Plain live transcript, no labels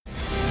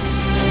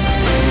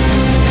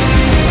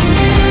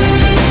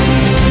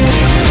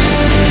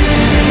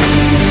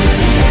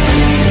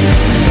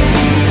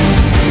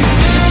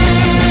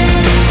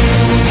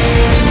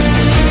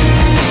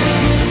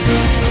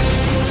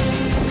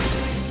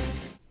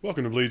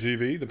Welcome to Bleed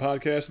TV, the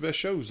podcast, the best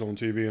shows on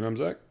TV, and I'm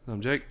Zach.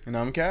 I'm Jake. And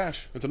I'm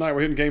Cash. And tonight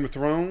we're hitting Game of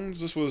Thrones.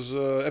 This was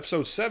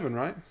episode 7,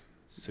 right?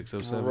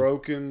 607.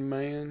 Broken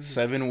Man.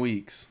 7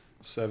 weeks.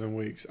 7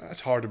 weeks. That's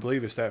hard to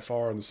believe it's that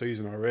far in the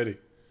season already.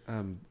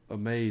 I'm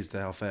amazed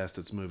at how fast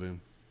it's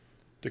moving.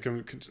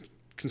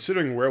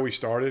 Considering where we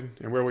started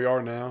and where we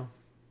are now,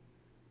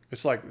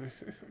 it's like,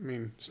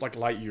 it's like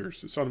light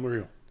years. It's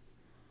unreal.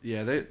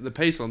 Yeah, the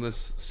pace on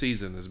this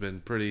season has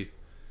been pretty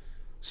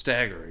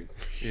staggering.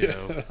 You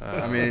know,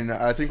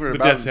 I think we're The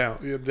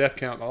about. death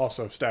count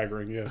also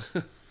staggering, yes.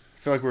 I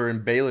feel like we're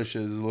in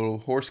Baelish's little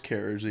horse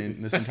carriage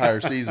in this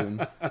entire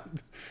season.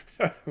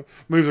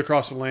 Moves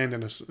across the land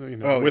in a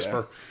Oh,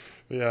 whisper.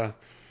 Yeah.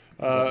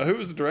 Who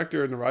was the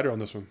director and the writer on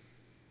this one?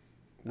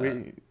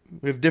 We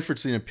have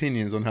differing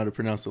opinions on how to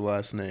pronounce the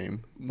last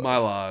name.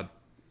 Mylod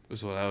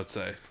is what I would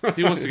say.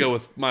 He wants to go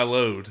with my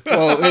load.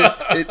 Well,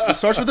 it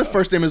starts with the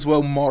first name as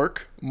well,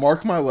 Mark.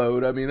 Mark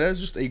Mylod. I mean, that is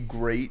just a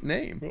great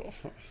name.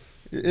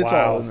 It's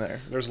Wow. all in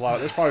there. There's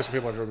probably some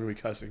people that are going to be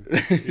cussing.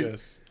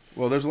 Yes.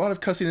 Well, there's a lot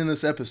of cussing in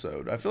this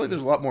episode. I feel like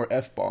there's a lot more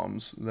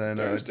F-bombs than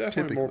There's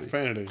definitely typically. more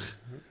profanity.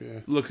 Yeah.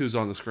 Look who's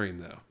on the screen,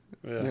 though.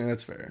 Yeah. Yeah,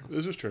 that's fair.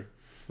 This is true.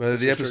 But the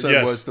This is true. episode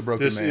Yes, was The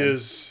Broken this Man.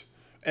 is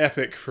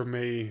epic for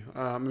me.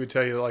 Let me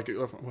tell you, like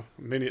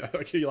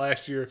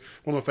last year,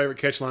 one of my favorite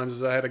catch lines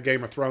is I had a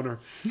Game of Throner.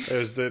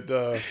 Is that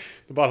the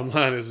bottom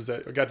line is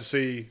that I got to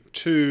see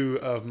two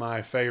of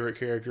my favorite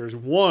characters,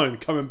 one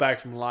coming back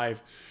from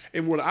life,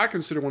 and what I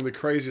consider one of the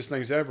craziest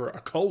things ever, a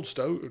cold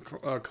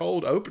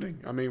opening.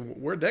 I mean,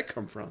 where'd that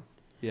come from?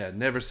 Yeah,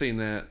 never seen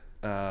that.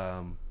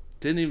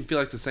 Didn't even feel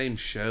like the same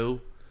show.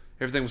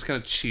 Everything was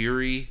kind of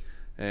cheery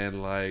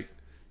and like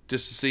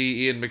just to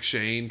see Ian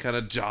McShane kind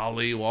of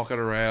jolly walking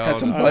around. Had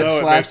some I butt know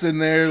it, slaps in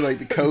there, like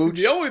the coach.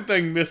 The only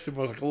thing missing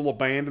was like a little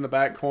band in the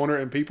back corner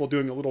and people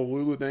doing a little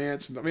woo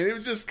dance. I mean, it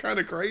was just kind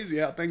of crazy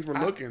how things were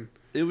looking.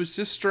 It was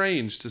just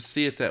strange to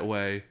see it that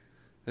way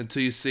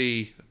until you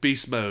see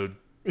Beast Mode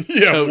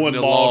Yeah, toting one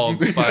a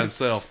log. log by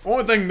himself.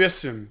 Only thing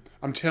missing,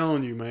 I'm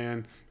telling you,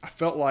 man, I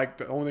felt like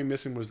the only thing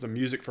missing was the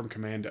music from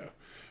Commando.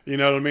 You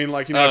know what I mean?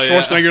 Like, Oh, yeah.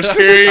 Schwarzenegger's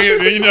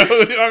carrying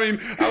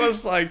it, I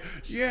was like,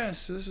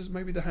 yes, this is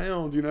maybe the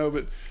Hound,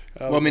 but...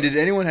 Well, did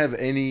anyone have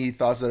any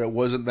thoughts that it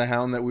wasn't the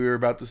Hound that we were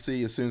about to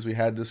see as soon as we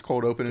had this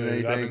cold open and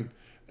Dude, anything?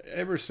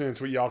 ever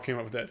since y'all came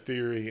up with that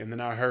theory, and then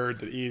I heard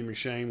that Ian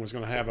McShane was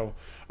going to have a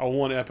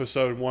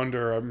one-episode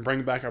wonder and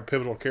bring back a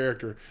pivotal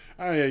character,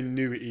 I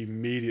knew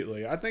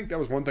immediately. I think that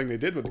was one thing they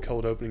did with the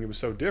cold opening. It was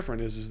so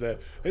different is that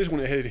they just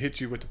went ahead and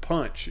hit you with the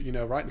punch,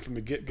 right from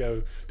the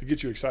get-go to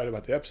get you excited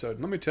about the episode.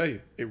 And let me tell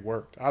you, it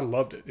worked. I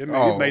loved it. It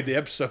made the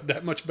episode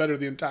that much better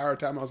the entire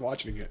time I was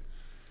watching it.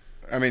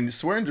 I mean,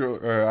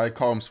 Swearinger, or I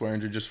call him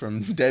Swearinger just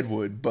from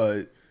Deadwood,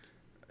 but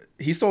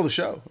he stole the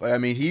show. I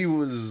mean, he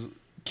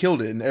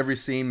killed it in every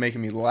scene, making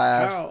me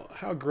laugh.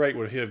 How great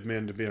would it have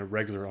been to be a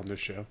regular on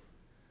this show?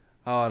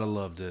 Oh, I'd have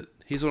loved it.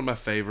 He's one of my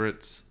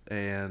favorites,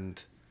 and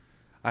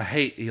I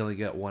hate he only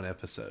got one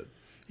episode.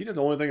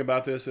 The only thing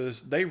about this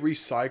is they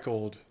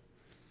recycled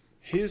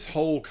his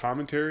whole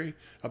commentary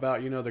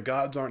about, the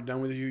gods aren't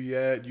done with you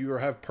yet. You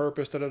have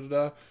purpose,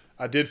 da-da-da-da.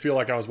 I did feel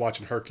like I was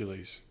watching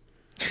Hercules.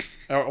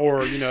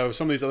 Or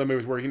some of these other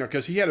movies where,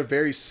 because he had a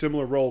very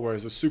similar role where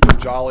he's a super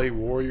jolly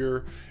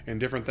warrior and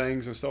different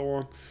things and so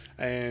on.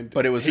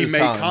 But it was he his made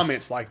time.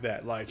 comments like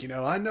that. Like,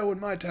 I know when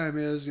my time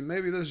is, and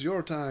maybe this is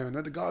your time, and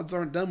that the gods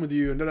aren't done with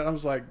you. And I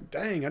was like,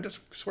 dang, I just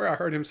swear I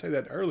heard him say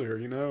that earlier,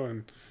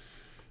 and...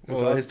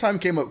 Well, his time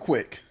came up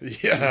quick.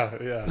 Yeah.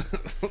 Yeah.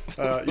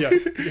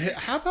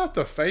 How about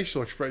the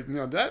facial expression?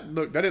 That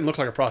didn't look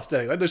like a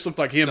prosthetic. That just looked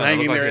like him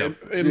hanging looked there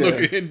like and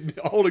looking and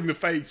holding the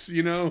face.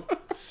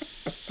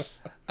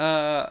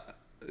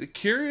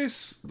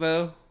 Curious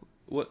though,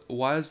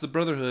 why is the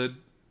Brotherhood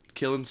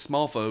killing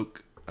small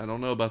folk? I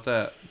don't know about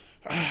that.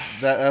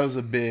 That was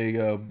a big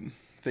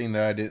thing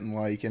that I didn't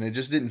like, and it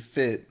just didn't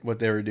fit what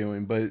they were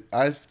doing. But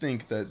I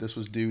think that this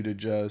was due to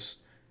just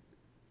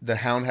the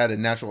Hound had a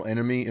natural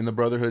enemy in the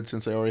Brotherhood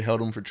since they already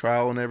held him for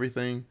trial and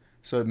everything.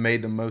 So it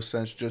made the most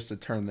sense just to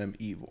turn them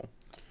evil.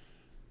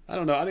 I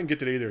don't know. I didn't get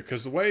that either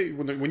because the way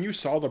when you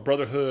saw the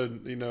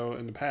Brotherhood, in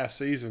the past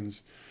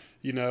seasons,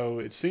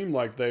 it seemed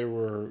like they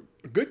were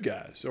good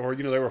guys, or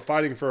they were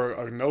fighting for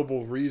a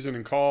noble reason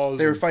and cause.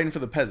 They were fighting for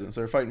the peasants.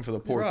 They were fighting for the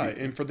poor right,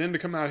 people. and for them to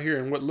come out here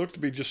and what looked to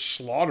be just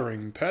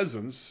slaughtering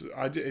peasants,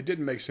 it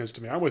didn't make sense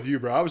to me. I'm with you,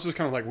 bro. I was just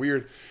kind of like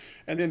weird.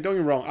 And then don't get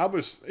me wrong,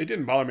 it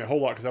didn't bother me a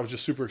whole lot because I was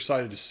just super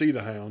excited to see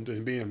the Hound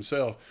and be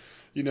himself,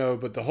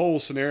 But the whole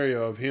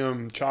scenario of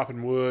him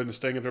chopping wood and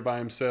staying up there by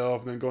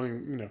himself, and then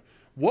going,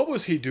 what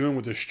was he doing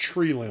with this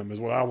tree limb? Is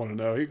what I want to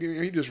know.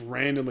 He just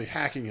randomly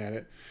hacking at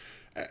it.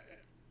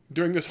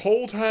 During this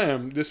whole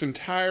time, this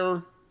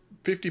entire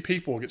 50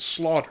 people get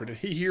slaughtered, and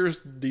he hears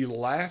the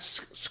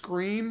last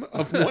scream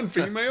of one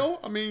female.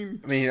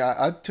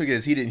 I took it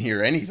as he didn't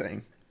hear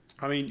anything.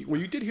 Well,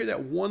 you did hear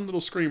that one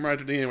little scream right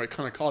at the end where it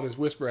kind of caught his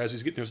whisper as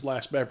he's getting his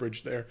last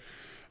beverage there.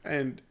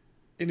 And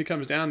he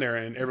comes down there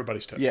and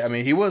everybody's toast. Yeah,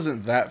 he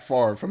wasn't that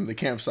far from the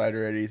campsite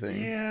or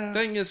anything. Yeah.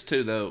 Thing is,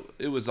 too, though,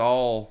 it was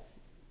all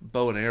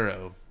bow and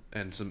arrow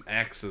and some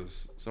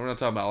axes. So we're not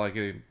talking about like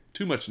getting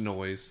too much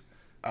noise.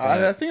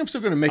 I think I'm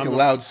still going to make a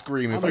loud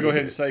scream. I'm If gonna I go get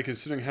ahead and hit. say,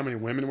 considering how many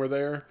women were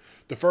there,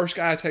 the first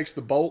guy takes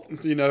the bolt, in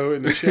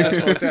the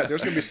chest like that.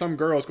 There's gonna be some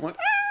girls going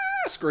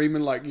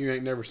screaming like you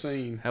ain't never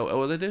seen. How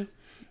what do they do?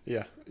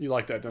 Yeah, you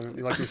like that, don't you?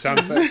 You like the sound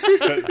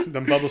effects,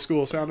 them bubble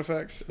school sound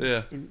effects.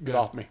 Yeah. Get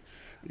off me.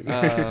 You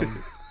know?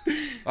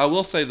 I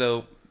will say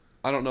though,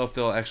 I don't know if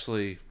they'll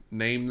actually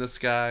name this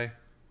guy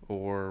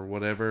or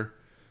whatever,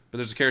 but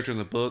there's a character in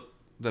the book,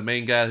 the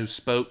main guy who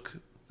spoke,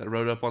 that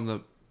rode up on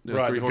the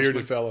Right, Three the Horsemen,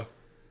 bearded fella.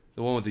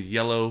 the one with the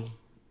yellow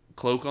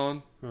cloak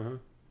on. Uh-huh.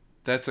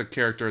 That's a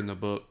character in the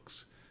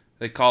books.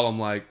 They call him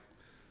like,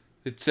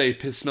 it'd say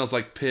piss smells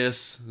like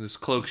piss. His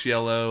cloak's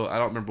yellow. I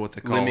don't remember what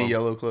they call Lemmy him.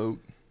 yellow cloak.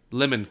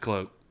 Lemon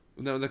cloak.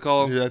 Isn't that what they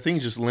call him? Yeah, I think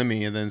it's just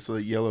Lemmy, and then it's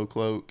like yellow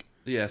cloak.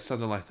 Yeah,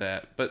 something like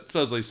that. But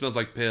supposedly he smells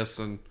like piss,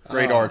 and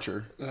Great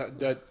archer.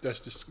 That's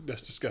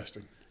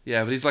disgusting,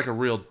 yeah, but he's like a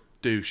real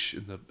douche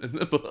in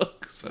the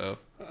book. So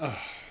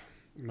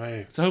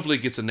man. hopefully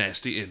it gets a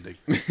nasty ending.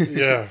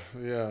 Yeah.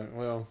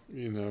 Well,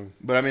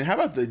 But I mean, how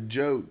about the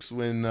jokes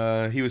when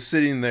he was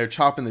sitting there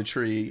chopping the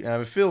tree? And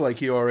I feel like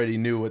he already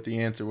knew what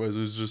the answer was. It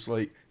was just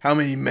like, how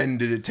many men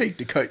did it take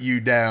to cut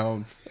you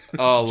down?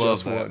 Oh, I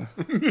love Just that. one.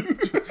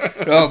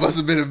 Oh, it must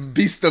have been a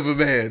beast of a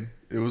man.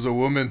 It was a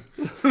woman.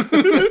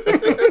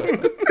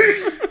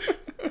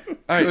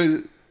 All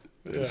right.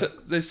 Good. So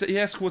they said he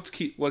asked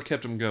what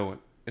kept him going,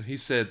 and he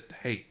said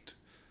hate.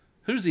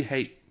 Who does he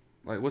hate?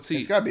 Like, what's he?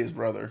 It's got to be his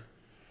brother.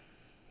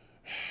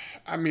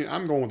 I mean,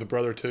 I'm going with the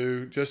brother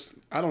too. Just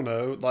I don't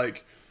know.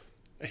 Like,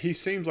 he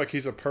seems like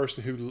he's a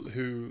person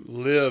who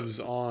lives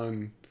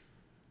on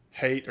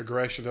hate,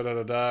 aggression,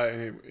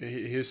 and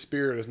his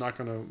spirit is not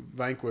going to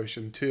vanquish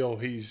until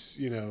he's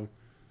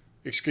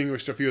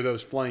extinguished a few of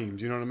those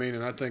flames. You know what I mean?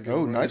 And I think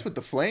Oh, nice with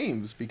the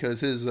flames, because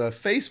his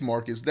face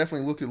mark is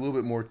definitely looking a little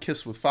bit more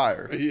kissed with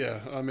fire. Yeah,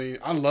 I mean,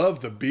 I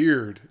love the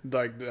beard,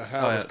 like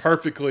how Oh, it's yeah.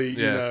 perfectly.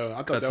 Yeah, I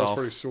thought cuts that was off.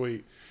 pretty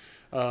sweet.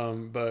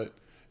 But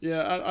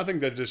yeah, I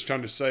think they're just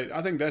trying to say.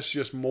 I think that's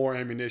just more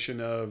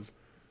ammunition of,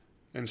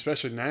 and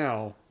especially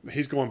now,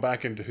 he's going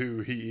back into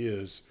who he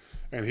is,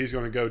 and he's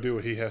going to go do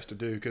what he has to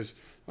do. Because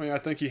I mean, I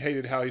think he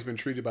hated how he's been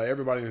treated by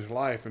everybody in his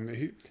life,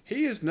 and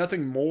he is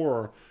nothing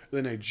more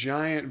than a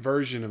giant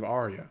version of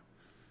Arya.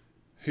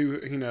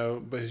 Who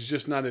but he's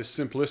just not as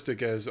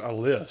simplistic as a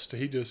list.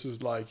 He just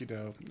is like,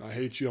 I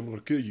hate you, I'm going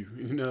to kill you.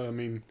 I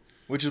mean.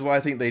 Which is why I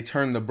think they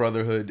turned the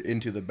Brotherhood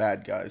into the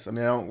bad guys. I mean,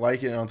 I don't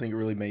like it. I don't think it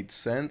really made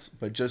sense.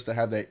 But just to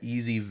have that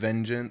easy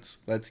vengeance,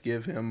 let's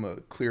give him a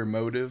clear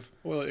motive.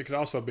 Well, it could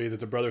also be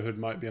that the Brotherhood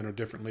might be under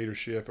different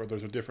leadership, or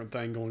there's a different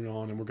thing going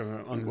on, and we're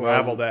going to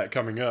unravel that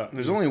coming up.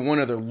 There's only one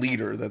other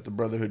leader that the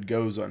Brotherhood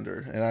goes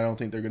under, and I don't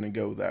think they're going to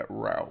go that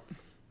route.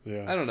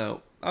 Yeah, I don't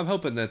know. I'm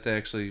hoping that they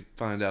actually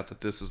find out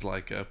that this is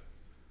like a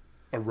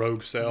a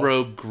rogue cell.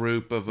 rogue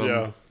group of them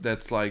Yeah.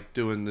 that's like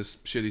doing this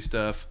shitty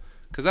stuff.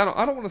 Because I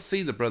don't want to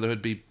see the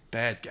Brotherhood be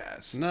bad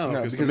guys. No,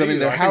 No, to because me, I mean,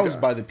 they're think housed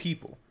that- by the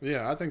people.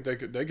 Yeah, I think they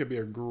could be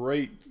a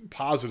great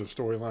positive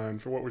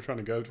storyline for what we're trying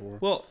to go for.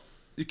 Well,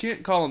 you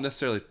can't call them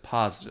necessarily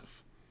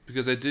positive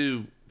because they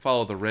do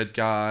follow the Red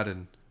God,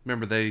 and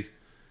remember they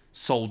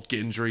sold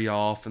Gendry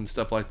off and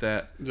stuff like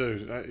that.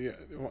 Dude, yeah.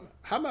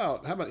 How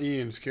about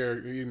Ian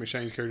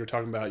McShane's character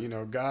talking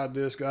about God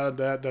this, God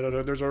that, da, da,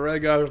 da. There's a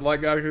red guy, there's a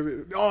light guy.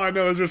 All I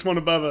know is there's one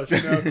above us.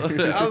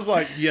 I was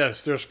like,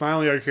 yes, there's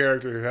finally a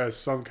character who has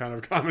some kind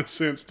of common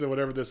sense to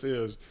whatever this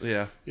is.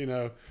 Yeah.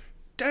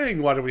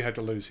 Dang, why did we have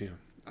to lose him?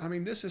 I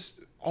mean, this is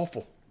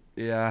awful.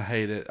 Yeah, I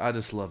hate it. I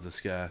just love this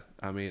guy.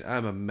 I mean,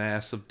 I'm a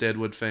massive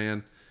Deadwood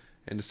fan,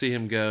 and to see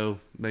him go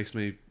makes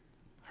me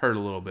hurt a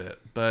little bit.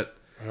 But,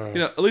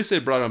 at least they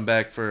brought him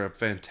back for a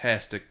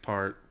fantastic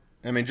part.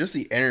 I mean, just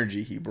the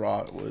energy he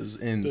brought was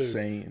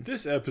insane. Dude,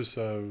 this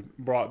episode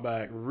brought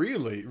back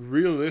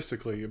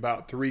realistically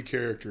about 3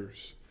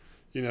 characters.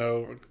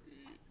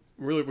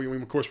 Really,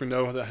 of course, we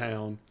know the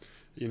Hound.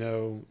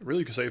 Really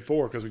you could say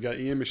 4 because we got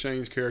Ian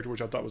McShane's character,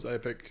 which I thought was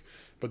epic.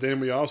 But then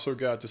we also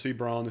got to see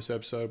Braun this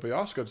episode. But we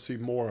also got to see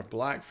more of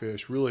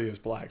Blackfish, really as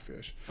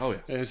Blackfish. Oh, yeah.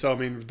 And so, I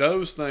mean,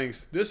 those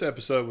things, this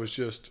episode was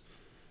just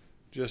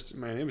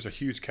man, it was a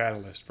huge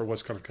catalyst for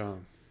what's going to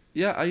come.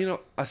 Yeah,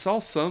 I saw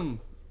some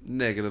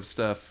negative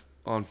stuff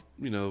on,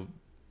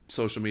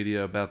 social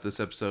media about this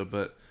episode,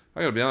 but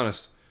I gotta be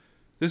honest,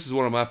 this is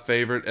one of my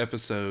favorite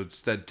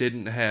episodes that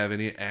didn't have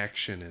any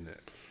action in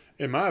it.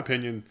 In my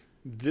opinion,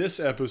 this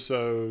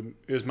episode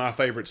is my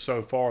favorite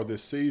so far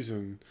this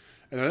season.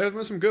 And there's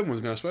been some good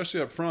ones now,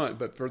 especially up front.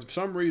 But for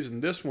some reason,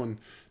 this one,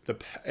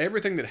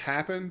 everything that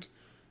happened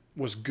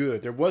was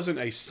good. There wasn't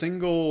a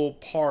single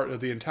part of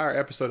the entire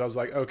episode I was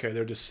like, okay,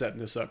 they're just setting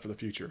this up for the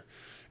future.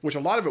 Which a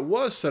lot of it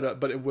was set up,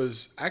 but it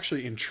was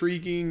actually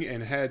intriguing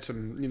and had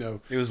some,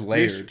 It was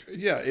layered.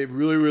 Yeah, it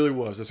really, really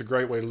was. That's a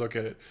great way to look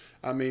at it.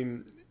 I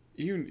mean,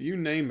 you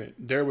name it.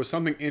 There was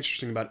something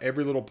interesting about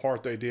every little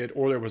part they did,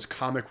 or there was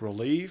comic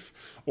relief,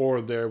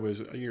 or there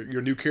was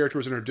your new character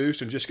was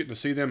introduced, and just getting to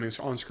see them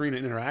on screen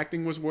and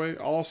interacting was way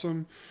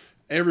awesome.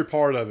 Every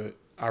part of it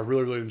I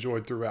really, really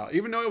enjoyed throughout.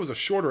 Even though it was a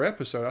shorter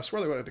episode, I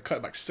swear they would have to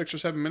cut like 6 or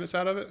 7 minutes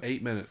out of it.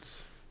 8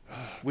 minutes.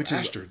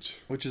 Bastards.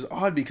 Which is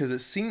odd because it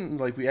seemed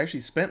like we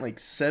actually spent like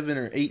 7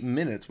 or 8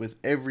 minutes with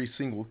every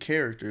single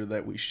character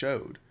that we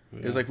showed.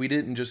 It was like we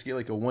didn't just get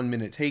like a 1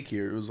 minute take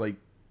here. It was like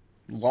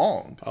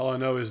long. All I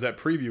know is that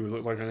preview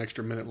looked like an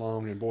extra minute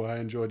long, and boy, I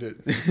enjoyed it.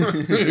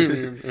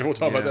 And we'll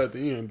talk about that at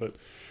the end. But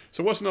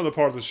so, what's another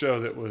part of the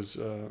show that was?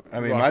 I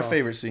mean, my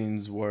favorite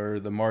scenes were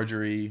the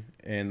Marjorie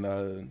and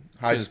the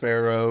High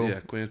Sparrow.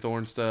 Yeah, Queen of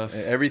Thorns stuff.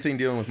 Everything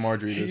dealing with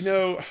Marjorie. You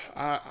know,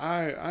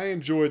 I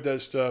enjoyed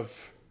that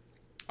stuff.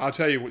 I'll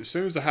tell you, as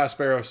soon as the High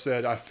Sparrow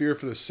said, "I fear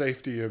for the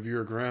safety of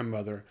your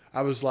grandmother,"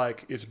 I was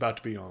like, "It's about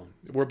to be on.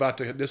 We're about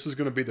to. This is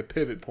going to be the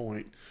pivot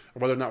point,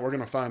 of whether or not we're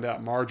going to find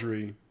out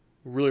Marjorie."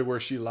 Really, where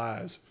she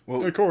lies. Well,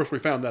 and of course, we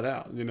found that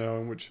out. You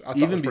know, which I thought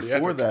even was pretty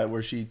before epic. that,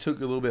 where she took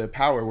a little bit of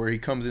power, where he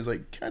comes in, is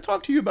like, "Can I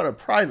talk to you about a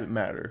private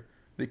matter?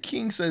 The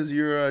king says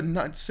you're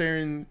not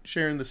sharing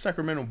the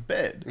sacramental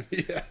bed."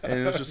 Yeah,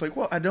 and it's just like,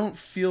 well, I don't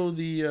feel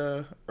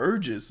the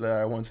urges that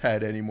I once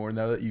had anymore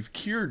now that you've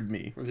cured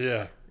me.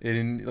 Yeah,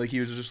 and like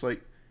he was just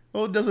like,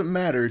 well, it doesn't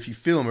matter if you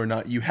feel them or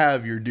not. You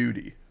have your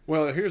duty.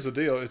 Well, here's the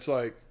deal. It's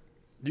like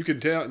you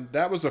can tell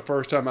that was the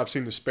first time I've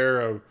seen the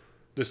Sparrow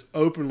this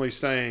openly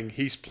saying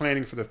he's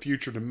planning for the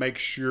future to make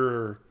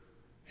sure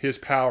his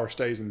power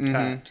stays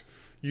intact.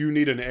 Mm-hmm. You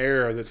need an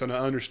heir that's going to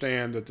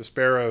understand that the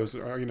Sparrows,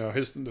 are, you know,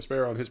 the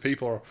Sparrow and his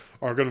people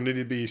are going to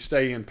need to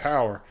stay in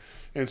power.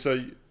 And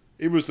so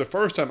it was the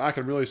first time I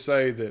can really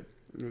say that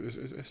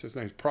his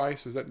name's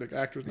Price. Is that the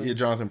actor's name? Yeah,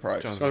 Jonathan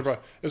Price. Jonathan Price.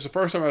 It's the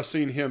first time I've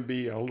seen him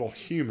be a little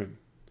human.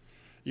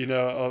 You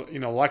know,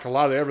 like a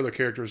lot of other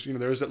characters, you know,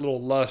 there's that little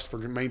lust for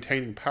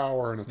maintaining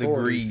power and authority.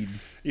 The greed.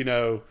 You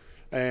know.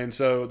 And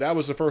so that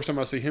was the first time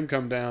I see him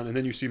come down, and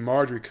then you see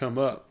Marjorie come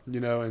up,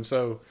 you know. And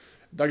so,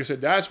 like I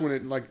said, that's when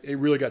it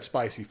really got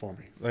spicy for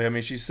me. Like, I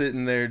mean, she's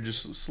sitting there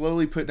just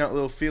slowly putting out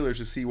little feelers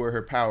to see where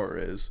her power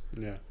is.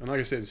 Yeah, and like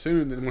I said,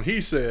 when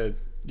he said,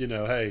 you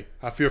know, hey,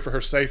 I fear for her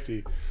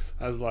safety,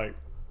 I was like,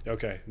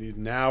 okay,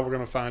 now we're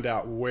gonna find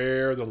out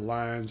where the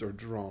lines are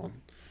drawn.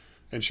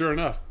 And sure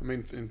enough, I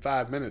mean, in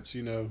 5 minutes,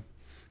 you know,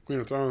 Queen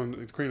of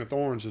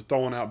Thorns is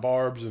throwing out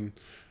barbs and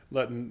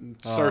letting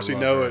Cersei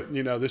know it.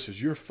 You know, this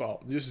is your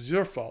fault. This is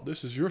your fault.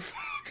 This is your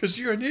fault because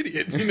you're an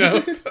idiot. You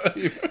know.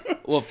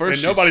 Well, first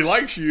and nobody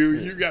likes you.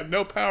 You got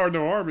no power,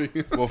 no army.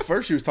 Well,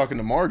 first she was talking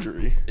to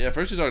Marjorie. Yeah,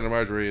 first she was talking to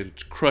Marjorie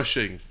and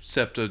crushing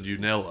Septa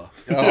Unella.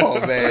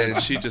 Oh man,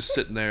 and she just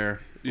sitting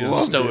there, you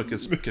know, stoic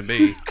as can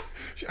be.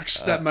 I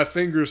snap my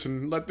fingers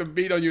and let them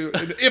beat on you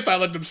if I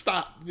let them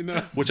stop. You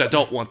know, which I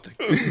don't want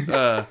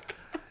them.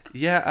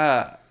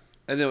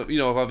 And then, you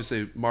know,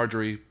 obviously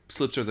Marjorie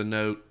slips her the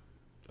note.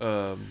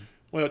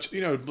 Well,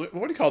 you know, what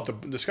do you call it?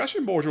 The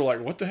discussion boards were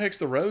like, "What the heck's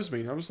the rose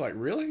mean?" I was like,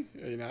 "Really?"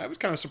 You know, that was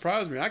kind of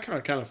surprised me. I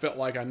kind of felt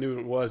like I knew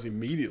what it was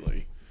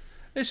immediately.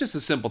 It's just a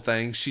simple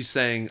thing. She's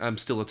saying, "I'm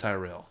still a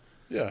Tyrell."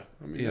 Yeah,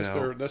 I mean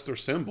that's their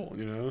symbol.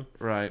 You know,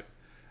 right?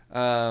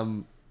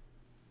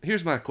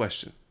 Here's my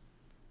question: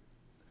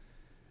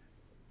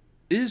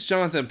 is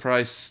Jonathan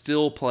Pryce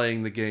still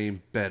playing the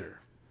game better?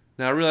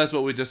 Now I realize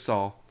what we just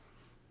saw.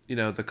 You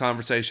know, the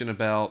conversation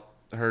about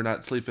her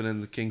not sleeping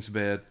in the king's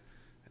bed,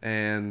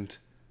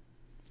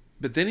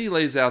 but then he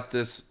lays out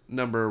this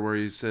number where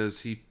he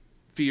says he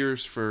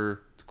fears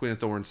for the Queen of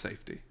Thorns'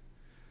 safety.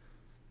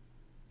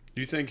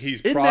 You think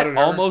he's Isn't prodding that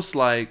her? almost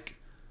like,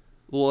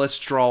 well, let's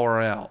draw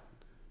her out?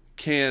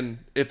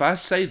 If I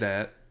say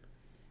that,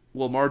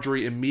 will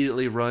Marjorie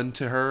immediately run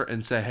to her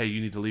and say, "Hey, you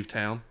need to leave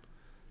town"?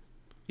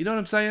 You know what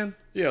I'm saying?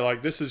 Yeah,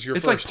 like this is your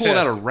It's first like pulling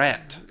test. out a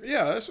rat.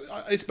 Yeah,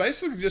 it's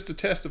basically just a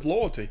test of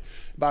loyalty.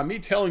 By me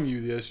telling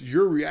you this,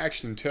 your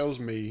reaction tells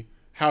me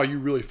how you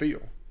really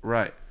feel.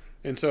 Right.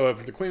 And so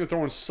if the Queen of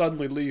Thorns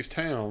suddenly leaves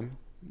town,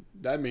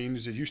 that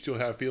means that you still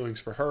have feelings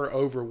for her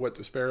over what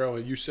the Sparrow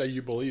and you say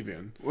you believe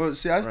in. Well,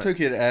 see, I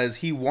took it as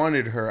he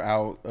wanted her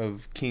out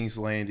of King's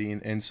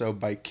Landing, and so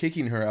by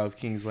kicking her out of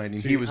King's Landing,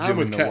 he was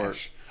doing the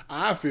work.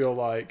 I feel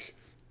like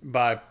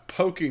by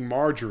poking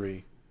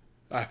Marjorie,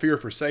 I fear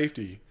for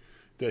safety,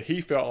 that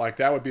he felt like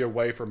that would be a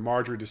way for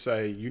Marjorie to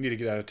say, you need to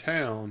get out of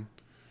town.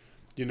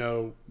 You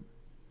know,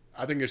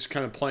 I think it's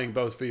kind of playing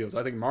both fields.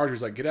 I think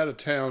Marjorie's like, get out of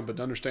town, but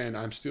understand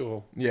I'm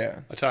still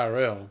a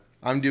Tyrell.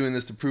 I'm doing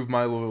this to prove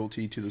my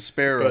loyalty to the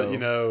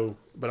Sparrow.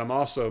 But I'm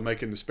also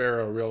making the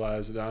Sparrow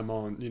realize that I'm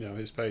on,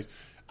 his page.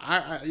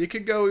 It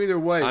could go either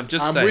way. I'm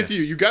saying. With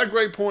you. You got a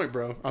great point,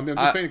 bro. I'm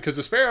just saying, because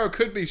the Sparrow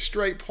could be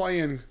straight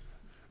playing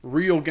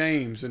real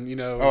games, and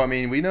Oh, I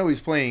mean, we know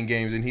he's playing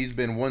games, and he's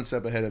been one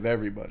step ahead of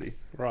everybody.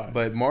 Right.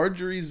 But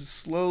Marjorie's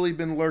slowly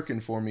been lurking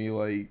for me.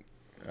 Like,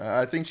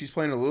 I think she's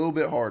playing a little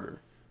bit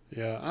harder.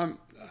 Yeah,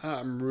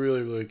 I'm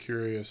really, really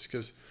curious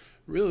because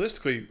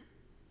realistically,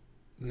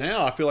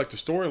 now I feel like the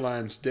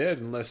storyline's dead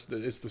unless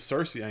it's the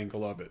Cersei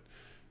angle of it.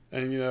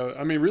 And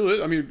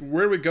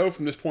where do we go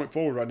from this point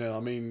forward right now? I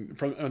mean,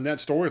 on that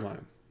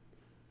storyline.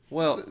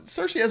 Well,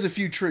 Cersei has a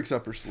few tricks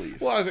up her sleeve.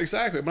 Well,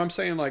 exactly. But I'm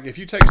saying, like, if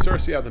you take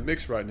Cersei out of the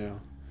mix right now,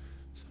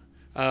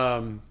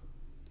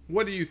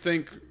 what do you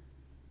think?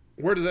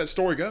 Where does that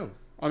story go?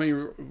 I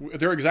mean,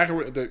 they're exactly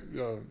where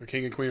the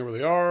king and queen are where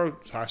they are.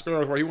 High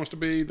Sparrow is where he wants to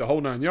be. The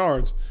whole 9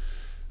 yards.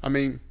 I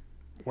mean,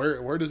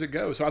 where does it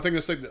go? So I think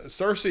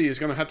Cersei is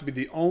going to have to be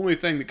the only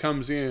thing that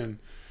comes in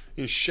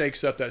and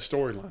shakes up that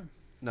storyline.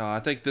 No, I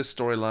think this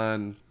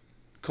storyline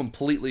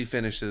completely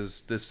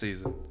finishes this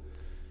season.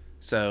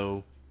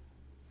 So,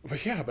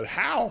 But yeah, but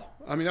how?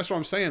 I mean, that's what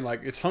I'm saying.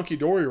 Like, it's hunky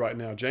dory right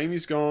now.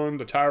 Jaime's gone.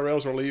 The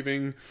Tyrells are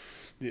leaving.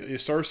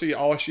 Cersei,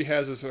 all she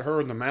has is her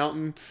in the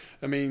mountain.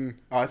 I mean,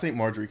 I think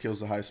Marjorie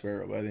kills the High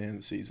Sparrow by the end of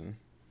the season.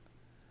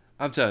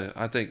 I'm telling you,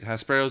 I think High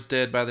Sparrow's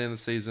dead by the end of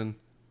the season.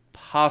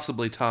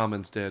 Possibly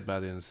Tommen's dead by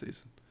the end of the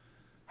season.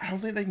 I don't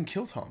think they can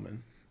kill Tommen.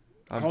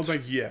 I don't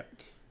think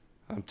yet.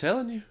 I'm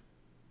telling you.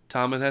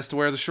 Tommen has to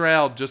wear the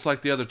shroud just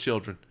like the other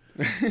children.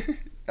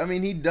 I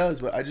mean, he does,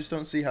 but I just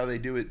don't see how they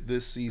do it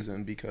this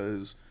season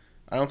because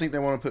I don't think they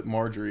want to put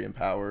Marjorie in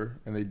power,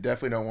 and they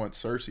definitely don't want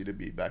Cersei to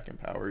be back in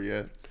power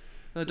yet.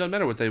 It doesn't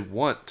matter what they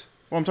want.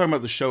 Well, I'm talking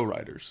about the show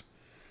writers.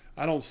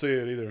 I don't see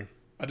it either.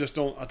 I just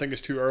don't. I think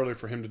it's too early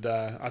for him to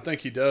die. I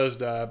think he does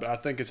die, but I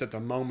think it's at the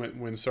moment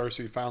when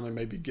Cersei finally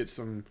maybe gets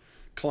some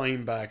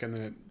claim back, and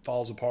then it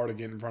falls apart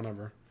again in front of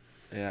her.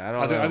 Yeah, I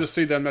don't know. I just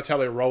see them. That's how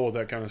they roll with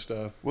that kind of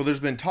stuff. Well, there's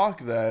been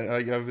talk that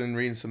I've been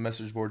reading some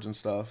message boards and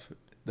stuff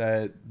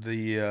that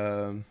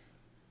the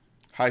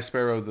High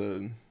Sparrow,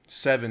 the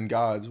 7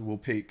 gods, will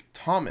pick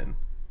Tommen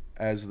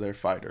as their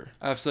fighter.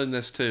 I've seen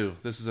this too.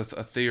 This is a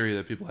theory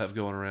that people have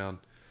going around.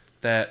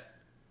 That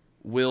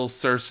will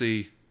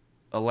Cersei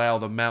allow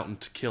the Mountain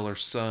to kill her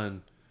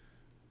son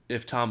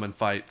if Tommen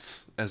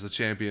fights as a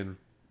champion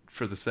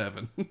for the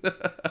 7?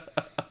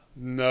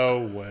 No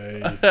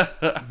way.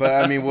 But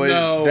I mean,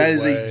 No that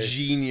is way. a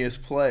genius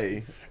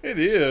play. It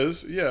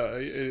is. Yeah,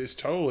 it is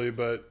totally.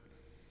 But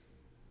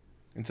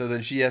And so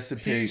then she has to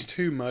pick. he's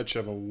too much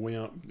of a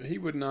wimp. He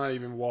would not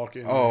even walk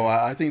in. Oh, there.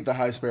 I think the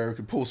High Sparrow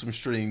could pull some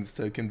strings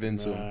to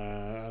convince him.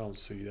 I don't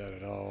see that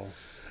at all.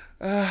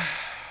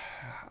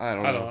 I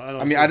don't know.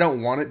 I mean, I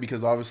don't want it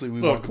because obviously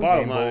we Look, want the Clegane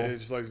bottom Bowl. line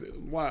is like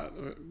why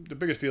the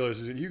biggest deal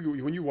is that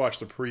when you watch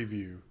the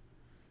preview,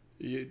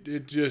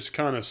 it just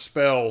kind of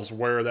spells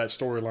where that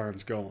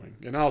storyline's going.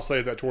 And I'll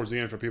say that towards the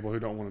end for people who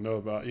don't want to know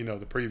about the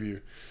preview.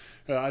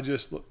 I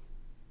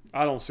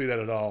don't see that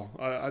at all.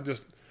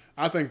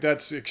 I think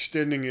that's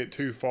extending it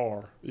too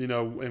far,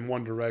 in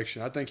one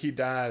direction. I think he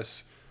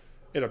dies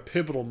at a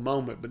pivotal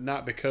moment, but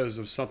not because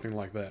of something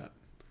like that.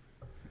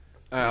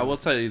 I will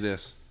tell you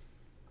this,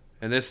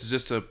 and this is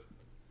just a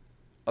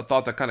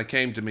thought that kind of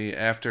came to me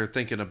after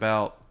thinking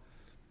about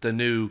the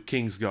new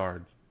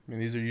Kingsguard I mean,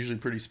 these are usually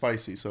pretty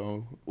spicy,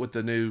 so with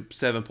the new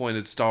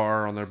 7-pointed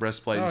star on their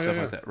breastplate and Oh, stuff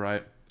yeah, like that,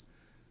 right?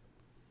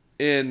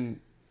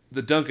 In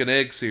the Dunk and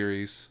Egg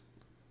series,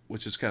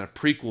 which is kind of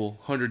prequel,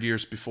 100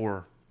 years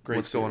before Great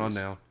what's going on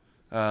series.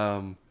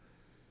 now,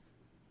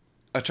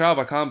 a trial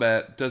by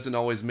combat doesn't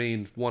always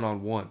mean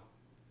one-on-one.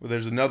 well,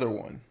 there's another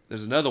one.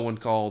 There's another one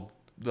called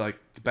like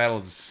the Battle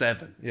of the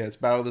Seven, Yeah, it's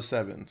Battle of the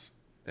Sevens.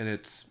 and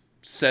it's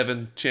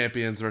 7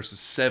 champions versus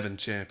 7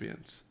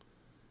 champions.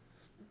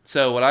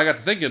 So what I got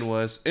to thinking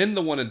was, in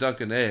the one in Dunk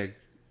and Egg,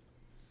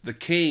 the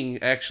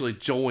king actually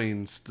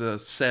joins the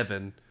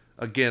 7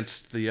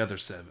 against the other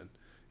 7.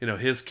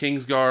 His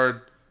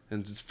Kingsguard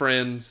and his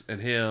friends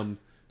and him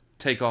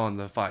take on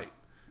the fight.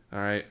 All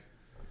right?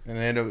 And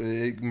they end up,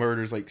 it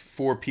murders like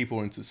 4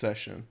 people in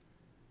succession.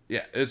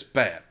 Yeah, it's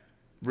bad.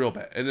 Real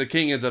bad. And the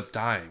king ends up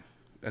dying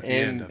at the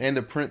end of it. And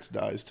the prince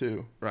dies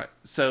too. Right.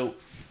 So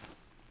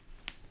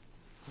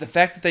the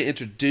fact that they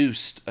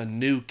introduced a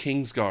new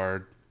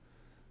Kingsguard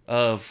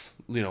of,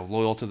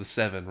 loyal to the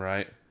 7,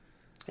 right?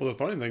 Well, the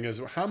funny thing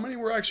is, how many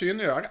were actually in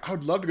there? I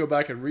would love to go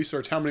back and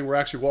research how many were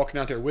actually walking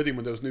out there with him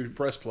with those new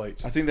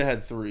breastplates. I think they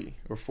had 3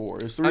 or 4.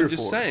 It was 3 I'm or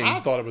just 4. saying.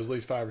 I thought it was at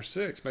least 5 or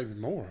 6, maybe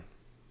more.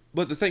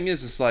 But the thing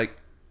is, it's like,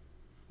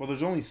 Well,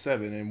 there's only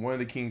 7, and one of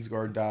the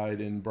Kingsguard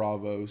died in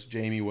Bravos.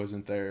 Jamie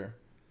wasn't there,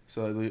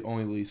 so it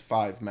only leaves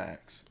 5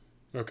 max.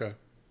 Okay.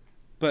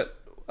 but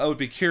I would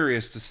be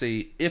curious to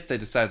see if they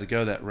decide to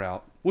go that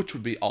route, which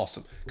would be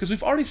awesome. Because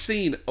we've already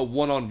seen a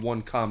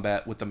one-on-one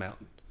combat with the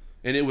Mountain,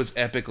 and it was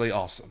epically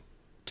awesome.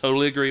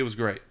 Totally agree, it was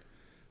great.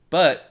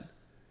 But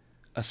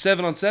a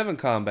 7-on-7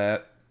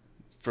 combat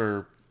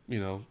for,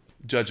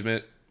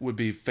 Judgment would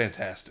be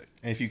fantastic.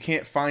 And if you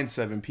can't find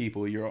 7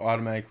 people, you're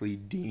automatically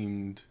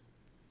deemed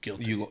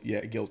Guilty.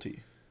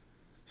 guilty.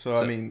 So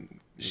I mean,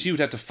 She would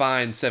have to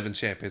find 7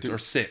 champions, or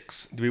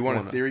 6. do we want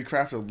One to of- theory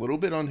craft a little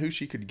bit on who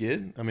she could get?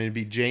 I mean, it'd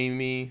be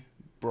Jamie,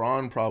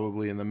 Braun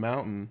probably in the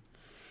Mountain.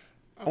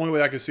 Only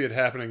way I could see it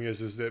happening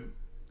is that,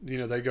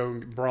 they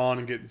go Braun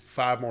and get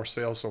 5 more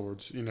sail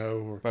swords,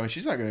 or But I mean,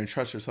 she's not going to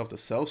trust herself to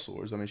sell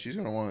swords. I mean, she's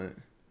going to want it.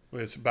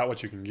 it's about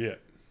what you can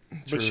get. True.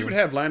 But she would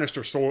have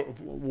Lannister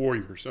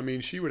warriors. I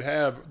mean, she would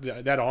have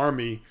that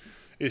army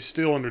is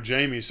still under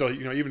Jamie. So,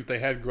 even if they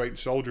had great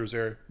soldiers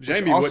there,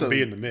 Jamie also- wouldn't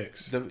be in the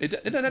mix. It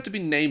doesn't have to be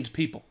named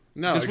people.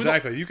 No, Because we don't-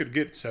 exactly. You could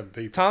get 7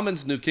 people.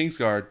 Tommen's new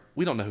Kingsguard,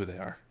 we don't know who they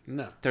are.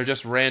 No. They're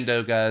just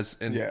rando guys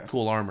in Yeah.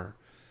 cool armor.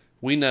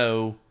 We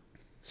know.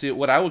 See,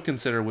 what I would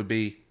consider would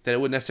be that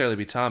it wouldn't necessarily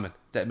be Tommen.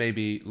 That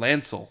maybe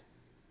Lancel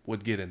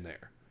would get in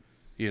there.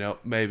 You know,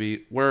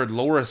 maybe where'd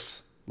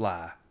Loras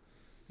lie?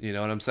 You know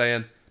what I'm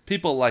saying?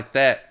 People like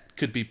that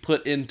could be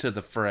put into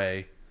the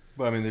fray.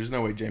 But I mean, there's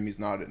no way Jaime's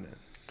not in it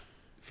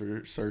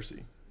for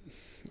Cersei.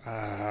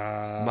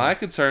 My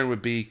concern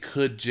would be,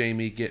 could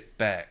Jaime get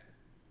back?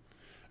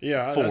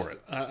 Yeah, for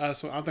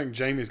that's, it. I think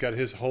Jamie's got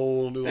his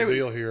whole new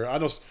deal here.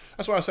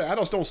 That's why I say I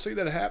just don't see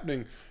that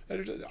happening.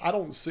 I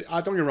don't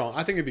get me wrong.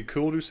 I think it'd be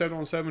cool to do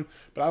 7-on-7,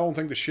 but I don't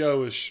think the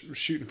show is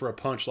shooting for a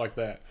punch like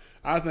that.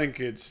 I think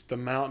it's the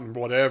mountain,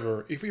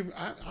 whatever.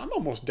 I'm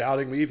almost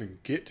doubting we even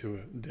get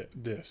to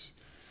this.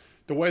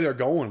 The way they're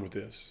going with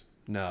this.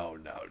 No.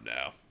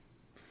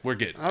 We're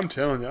getting. I'm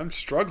telling you, I'm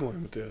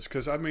struggling with this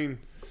because I mean,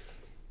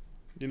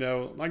 you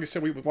know, like I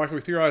said, like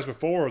we theorized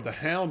before, the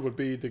Hound would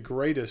be the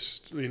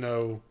greatest, you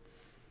know,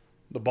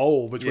 the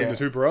bowl between the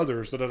two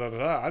brothers.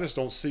 I just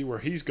don't see where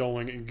he's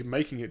going and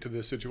making it to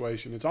this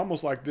situation. It's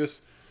almost like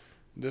this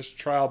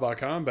trial by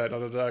combat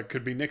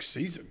could be next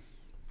season.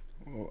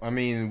 Well, I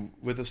mean,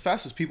 with as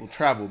fast as people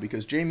travel,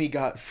 because Jaime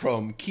got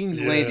from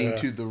King's Landing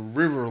to the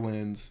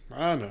Riverlands.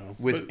 I know.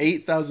 With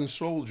 8,000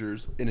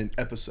 soldiers in an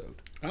episode.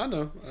 I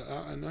know.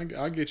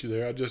 I get you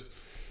there.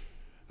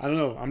 I don't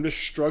know. I'm just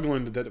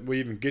struggling that we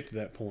even get to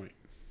that point.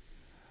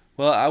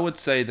 Well, I would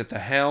say that the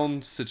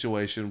Hound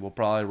situation will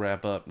probably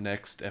wrap up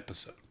next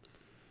episode.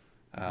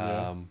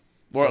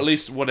 Or at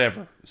least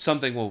whatever.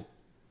 Something will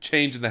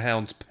change in the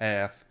Hound's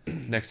path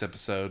next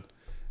episode.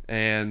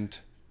 And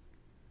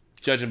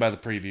judging by the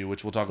preview,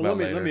 which we'll talk about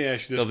later, let me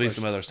ask you this there'll be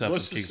question. some other stuff in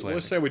King's Landing.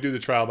 Let's say we do the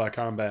trial by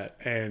combat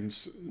and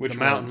Which the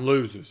Mountain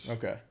loses.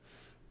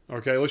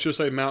 Okay, let's just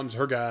say Mountain's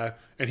her guy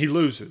and he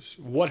loses.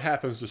 What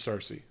happens to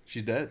Cersei?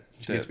 she's dead.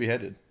 She gets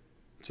beheaded.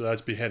 So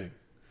that's beheading.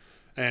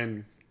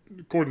 And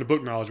according to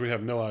book knowledge, we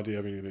have no idea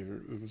of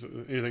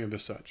anything of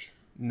this such.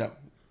 No.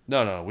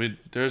 No.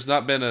 There's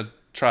not been a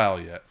trial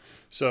yet.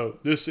 So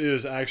this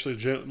is actually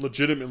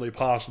legitimately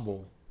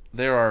possible.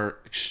 There are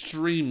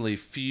extremely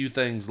few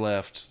things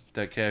left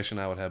that Cash and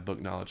I would have book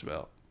knowledge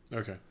about.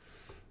 Okay.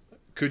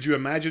 Could you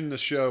imagine the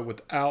show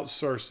without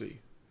Cersei?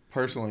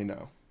 Personally,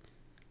 no.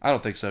 I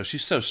don't think so.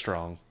 She's so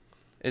strong.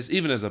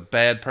 Even as a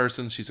bad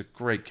person, she's a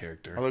great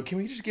character. Although, can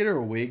we just get her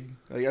a wig?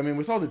 Like, I mean,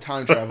 with all the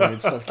time traveling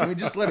and stuff, can we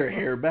just let her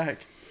hair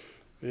back?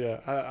 Yeah,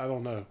 I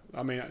don't know.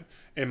 I mean,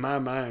 in my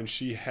mind,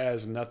 she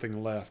has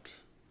nothing left.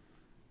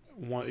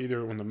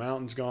 Either when the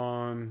Mountain's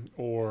gone,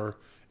 or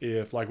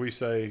if, like we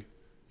say,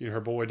 you know, her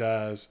boy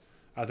dies.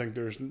 I think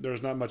there's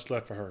not much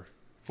left for her.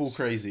 Full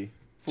crazy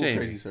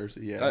Jaime.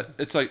 Cersei. Yeah.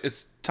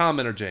 It's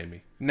Tommen or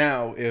Jaime.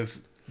 Now, if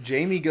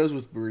Jaime goes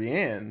with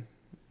Brienne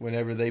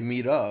whenever they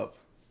meet up,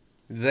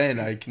 then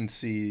I can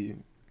see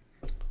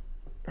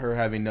her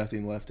having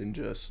nothing left and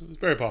just. It's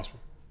very possible.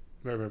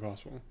 Very, very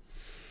possible.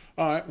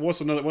 All right. What's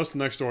the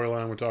next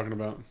storyline we're talking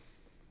about?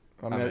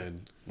 I mean,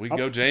 we can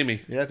go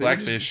Jaime. Yeah,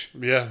 Blackfish.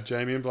 Yeah,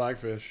 Jaime and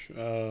Blackfish.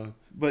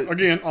 But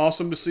again,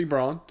 awesome to see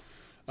Bronn.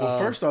 Well,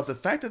 first off, the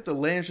fact that the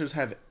Lannisters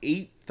have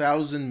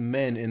 8,000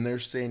 men in their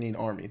standing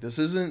army. This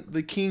isn't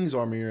the King's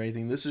army or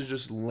anything. This is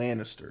just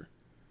Lannister.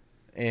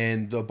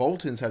 And the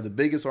Boltons have the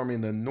biggest army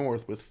in the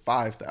north with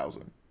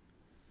 5,000.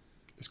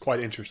 It's quite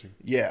interesting.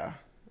 Yeah.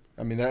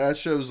 I mean, that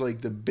shows like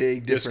the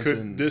big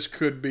difference. This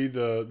could be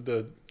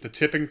the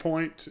tipping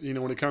point, you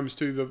know, when it comes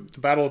to the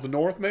Battle of the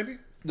North, maybe?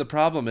 The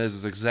problem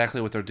is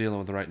exactly what they're dealing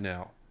with right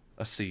now.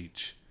 A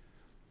siege.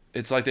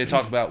 It's like they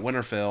talk about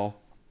Winterfell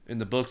in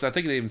the books. I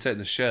think they even said it in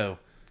the show.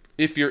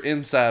 If you're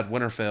inside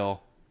Winterfell,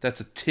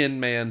 that's a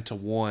 10-man to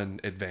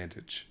 1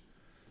 advantage.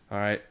 All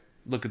right?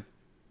 Look at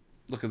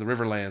the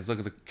Riverlands. Look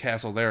at the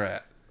castle they're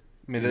at.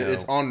 I mean,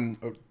 it's on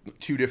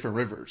 2 different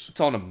rivers.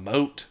 It's on a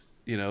moat.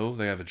 You know,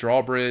 they have a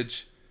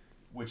drawbridge.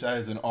 Which that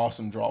is an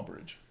awesome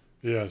drawbridge.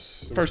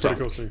 Yes. First off,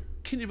 cool scene.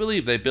 Can you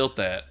believe they built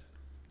that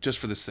just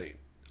for the scene?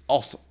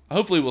 Awesome.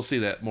 Hopefully we'll see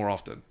that more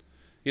often.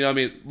 You know, I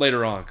mean,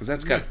 later on, because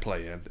that's got to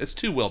play in. It's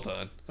too well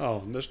done.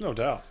 Oh, there's no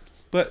doubt.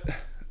 But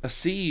a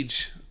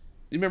siege,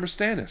 you remember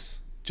Stannis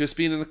just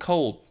being in the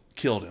cold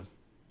killed him.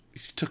 He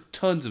took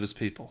tons of his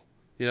people.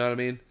 You know what I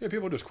mean? Yeah,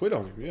 people just quit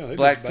on him. Yeah, they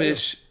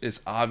Blackfish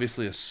is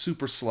obviously a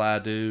super sly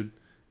dude.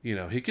 You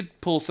know, he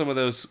could pull some of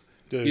those,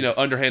 Dude.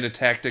 Underhanded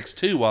tactics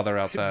too while they're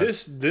outside.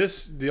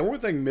 The only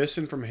thing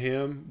missing from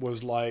him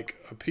was like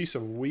a piece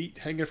of wheat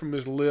hanging from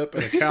his lip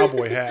and a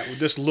cowboy hat. With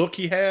this look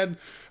he had,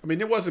 I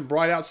mean, it wasn't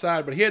bright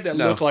outside, but he had that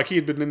look like he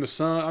had been in the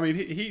sun. I mean,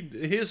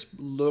 his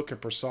look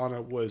and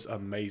persona was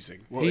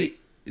amazing. Well,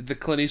 the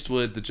Clint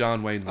Eastwood, the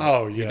John Wayne look.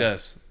 Oh, yeah. He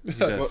does. He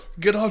does. Well,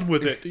 get on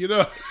with it, you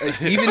know.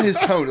 even his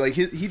tone, like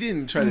he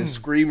didn't try to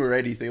scream or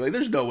anything. Like,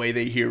 there's no way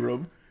they hear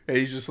him. And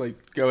he's just like,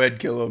 go ahead,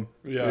 kill him.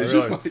 Yeah, it's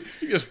really. just like,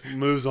 He just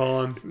moves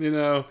on, you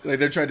know. like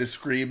they're trying to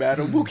scream at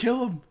him. We'll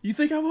kill him. You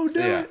think I won't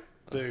do it?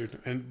 Dude,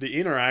 and the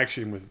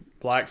interaction with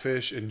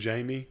Blackfish and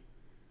Jaime,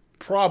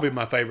 probably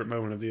my favorite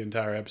moment of the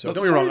entire episode. But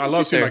Don't get me wrong, I before you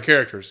love get seeing my there-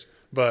 characters,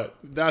 but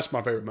that's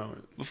my favorite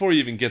moment. Before you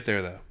even get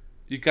there, though,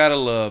 you gotta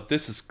love,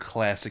 this is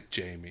classic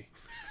Jaime.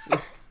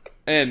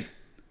 And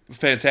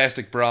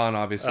fantastic Bronn,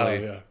 obviously. Oh,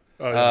 yeah.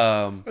 Oh,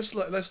 yeah.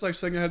 That's like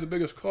saying I had the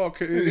biggest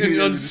cock in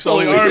the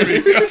Unsullied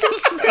Army.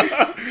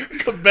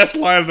 Best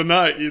line of the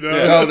night, you know.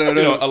 No. You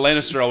know, a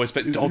Lannister always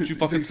said, "Don't you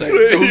fucking say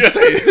it." Don't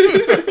say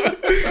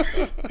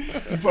it.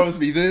 You promise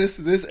me this,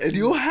 and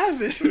you'll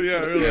have it. Yeah,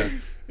 really. Yeah.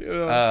 You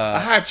know, a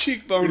high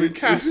cheekbone and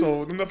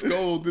castle with enough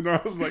gold. And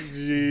I was like,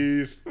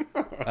 jeez.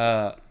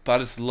 But I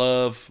just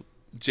love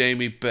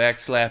Jamie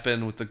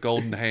backslapping with the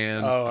golden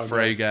hand, Oh,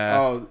 Frey guy.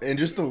 Oh, and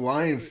just the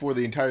line for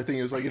the entire thing,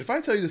 it was like, if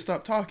I tell you to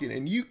stop talking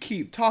and you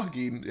keep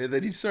talking, and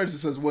then he starts to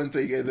says one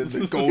thing, and then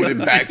the golden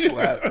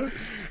backslap.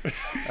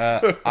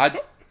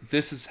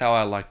 This is how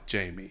I like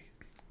Jamie.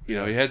 You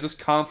know, he has this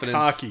confidence.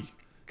 Cocky.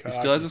 He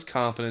still has this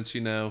confidence,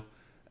 you know.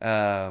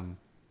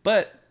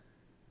 But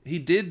he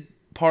did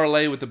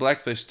parlay with the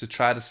Blackfish to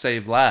try to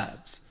save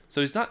lives.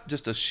 So he's not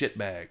just a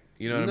shitbag.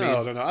 You know what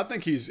I mean? No. I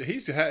think he's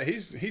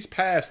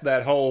past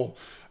that whole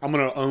I'm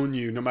going to own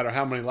you no matter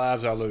how many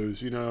lives I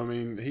lose. You know what I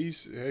mean?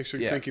 He's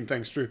actually thinking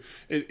things through.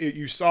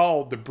 You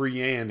saw the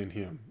Brienne in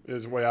him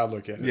is the way I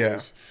look at it.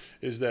 Yeah.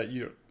 Is that,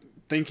 you know,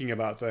 thinking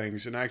about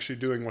things and actually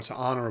doing what's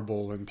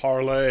honorable and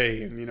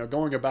parlay and, you know,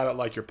 going about it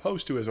like you're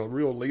supposed to as a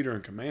real leader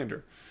and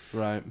commander.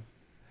 Right.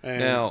 And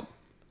Now,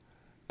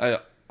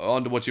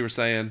 on to what you were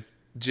saying.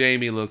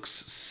 Jamie looks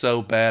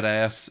so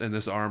badass in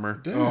this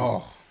armor. dude,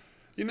 Oh,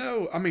 you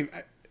know, I mean,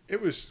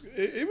 it was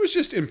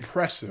just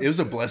impressive. it was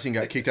a blessing.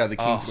 Got kicked out of the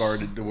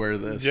Kingsguard to wear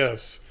this.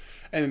 Yes.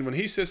 And when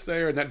he sits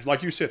there, and that,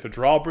 like you said, the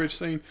drawbridge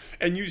scene,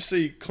 and you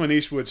see Clint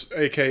Eastwood's,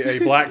 a.k.a.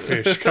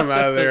 Blackfish, come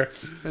out of there,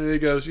 and he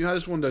goes, you know, I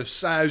just wanted to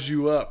size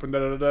you up, and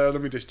da-da-da-da.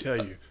 Let me just tell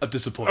you. I'm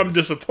disappointed. I'm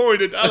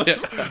disappointed.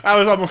 I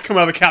was almost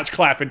coming out of the couch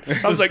clapping.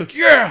 I was like,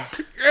 yeah.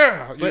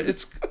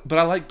 But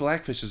I like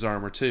Blackfish's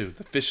armor too.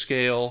 The fish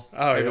scale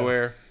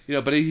everywhere. You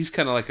know, but he's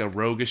kind of like a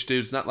roguish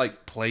dude. It's not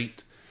like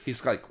plate.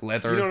 He's like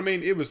leather. You know what I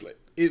mean?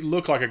 It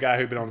looked like a guy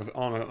who'd been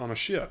on a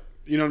ship.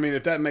 You know what I mean?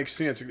 If that makes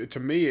sense. To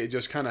me, it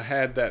just kind of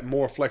had that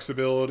more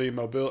flexibility,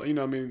 mobility. You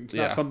know what I mean? It's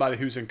not somebody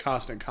who's in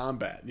constant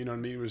combat. You know what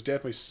I mean? It was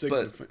definitely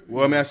significant.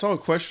 Well, I mean, I saw a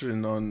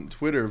question on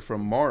Twitter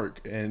from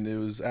Mark, and it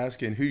was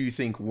asking, who do you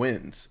think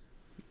wins,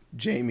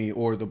 Jamie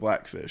or the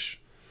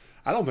Blackfish?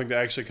 I don't think that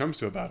actually comes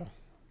to a battle.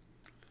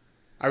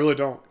 I really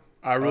don't.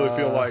 I really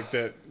feel like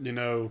that, you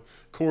know,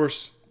 of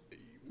course,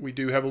 we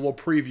do have a little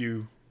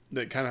preview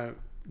that kind of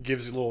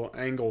gives a little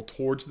angle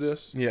towards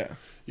this. Yeah.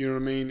 You know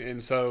what I mean?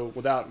 And so,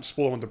 without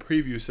spoiling what the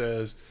preview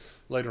says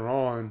later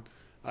on,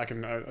 I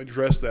can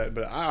address that.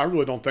 But I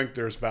really don't think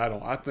there's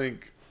battle. I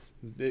think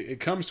it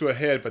comes to a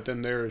head, but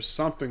then there's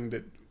something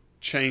that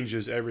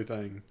changes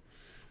everything,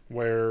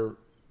 where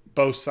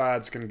both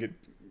sides can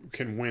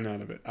win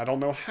out of it. I don't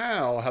know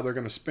how they're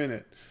going to spin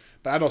it,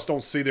 but I just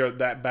don't see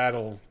that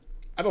battle.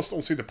 I just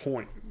don't see the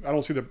point. I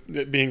don't see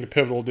it being the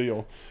pivotal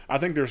deal. I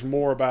think there's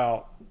more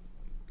about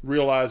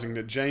realizing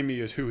that Jamie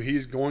is who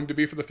he's going to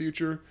be for the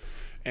future,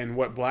 and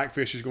what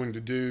Blackfish is going to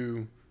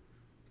do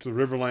to the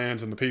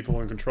Riverlands and the people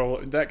in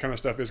control. That kind of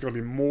stuff is going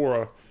to be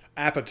more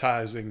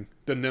appetizing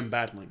than them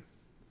battling.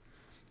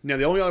 Now,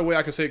 the only other way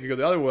I can say it could go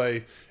the other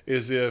way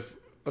is if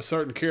a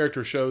certain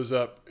character shows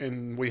up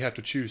and we have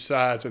to choose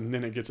sides, and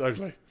then it gets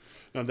ugly.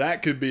 Now,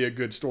 that could be a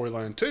good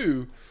storyline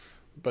too,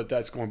 but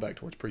that's going back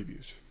towards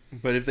previews.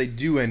 But if they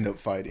do end up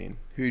fighting,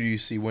 who do you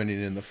see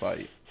winning in the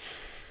fight?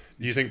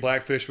 Do you think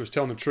Blackfish was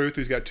telling the truth?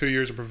 He's got 2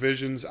 years of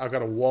provisions. I've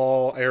got a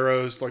wall,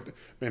 arrows.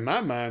 In my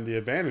mind, the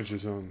advantage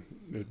is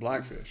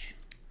Blackfish.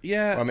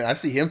 Yeah. I mean, I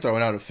see him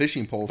throwing out a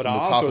fishing pole But from I the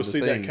top also of the see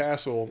thing. that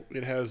castle.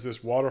 It has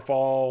this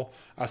waterfall.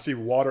 I see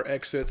water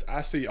exits.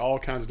 I see all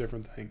kinds of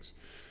different things.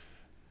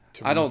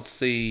 I don't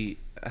see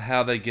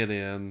how they get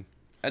in.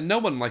 And no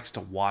one likes to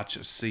watch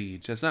a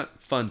siege. That's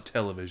not fun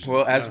television.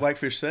 Well, as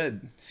Blackfish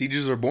said,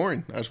 sieges are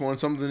boring. I just wanted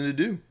something to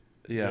do.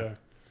 yeah.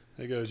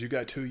 He goes, you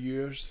got 2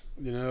 years?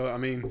 You know, I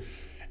mean,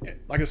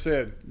 like I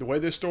said, the way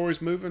this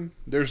story's moving,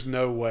 there's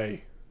no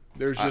way.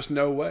 There's just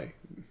no way.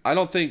 I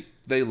don't think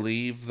they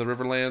leave the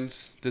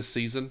Riverlands this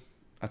season.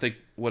 I think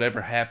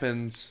whatever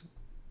happens,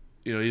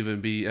 you know,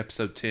 even be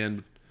episode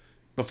 10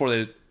 before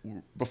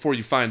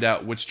you find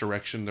out which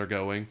direction they're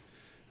going.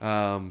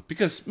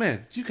 Because,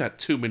 man, you got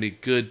too many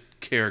good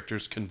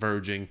characters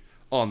converging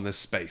on this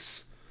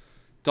space.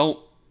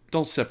 Don't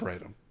separate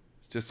them.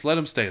 Just let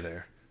them stay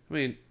there. I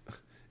mean,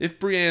 if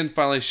Brienne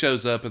finally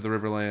shows up at the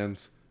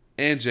Riverlands,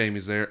 and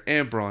Jamie's there,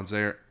 and Bronn's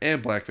there,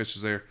 and Blackfish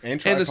is there, And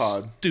the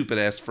Tripod.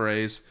 stupid-ass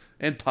phrase,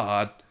 and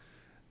Pod,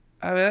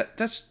 I mean,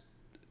 that's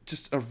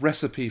just a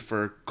recipe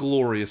for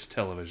glorious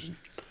television.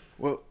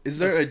 Well, is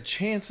there a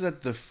chance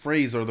that the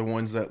Freys are the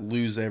ones that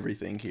lose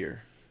everything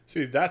here?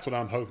 See, that's what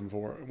I'm hoping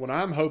for. What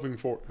I'm hoping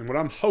for,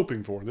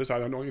 this I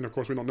don't know, you know, of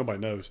course nobody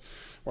knows.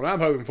 What I'm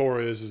hoping for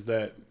is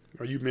that,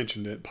 or you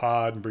mentioned it,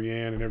 Pod and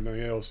Brienne and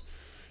everything else,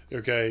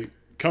 okay,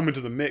 come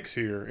into the mix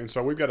here. And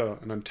so we've got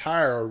an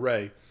entire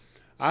array.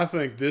 I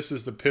think this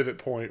is the pivot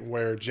point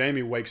where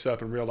Jamie wakes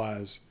up and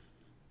realizes,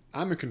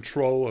 I'm in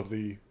control of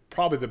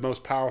probably the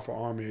most powerful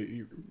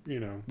army, you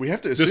know. We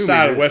have to assume this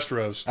side of that-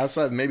 Westeros.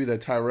 Outside of maybe the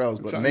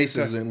Tyrells, but Mace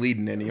isn't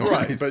leading any.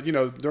 Right, but you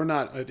know they're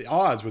not at the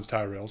odds with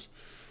Tyrells,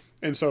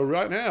 and so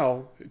right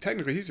now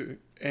technically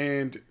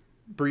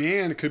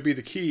Brienne could be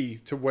the key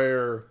to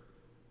where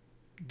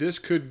this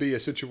could be a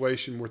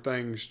situation where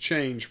things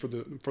change for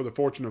the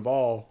fortune of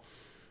all.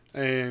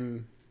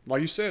 And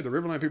like you said, the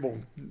Riverland people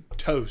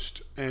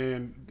toast,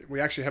 and we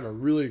actually have a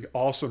really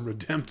awesome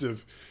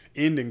redemptive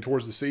ending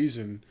towards the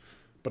season,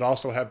 but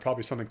also have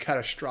probably something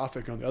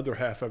catastrophic on the other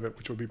half of it,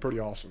 which would be pretty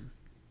awesome.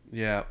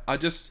 Yeah, I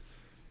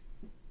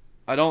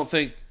don't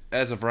think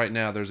as of right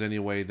now there's any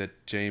way that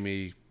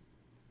Jaime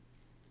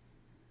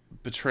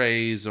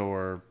betrays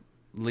or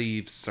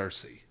leaves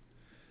Cersei.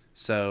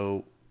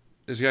 So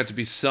there's got to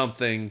be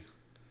something.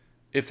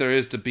 If there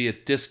is to be a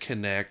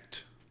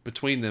disconnect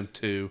between them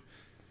two,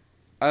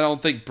 I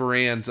don't think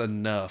Brienne's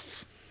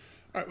enough.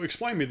 All right, well,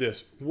 explain me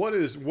this: what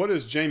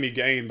does Jaime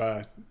gain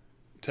by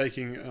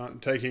taking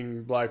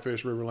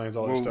Blackfish, Riverlands,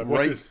 all that Well, stuff?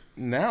 right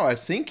now, I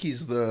think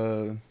he's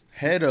the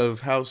head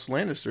of House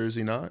Lannister, is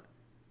he not?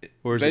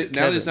 Or is it Now that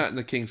Kevin? he's not in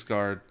the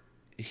Kingsguard,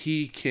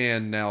 he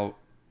can now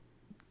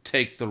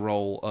take the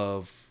role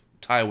of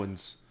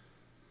Tywin's.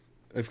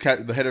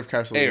 The head of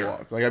Castle Heir.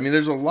 Walk. Like, I mean,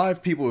 there's a lot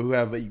of people who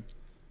have a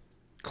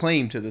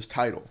claim to this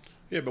title.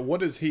 Yeah, but what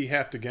does he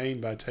have to gain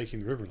by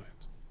taking the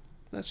Riverlands?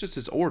 That's just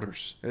his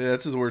orders.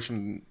 That's his words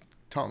from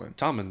Tommen.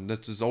 Tommen,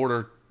 that's his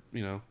order,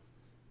 you know.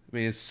 I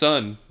mean, his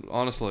son,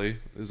 honestly,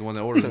 is the one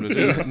that orders him to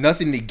do this.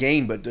 Nothing to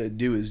gain but to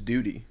do his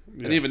duty.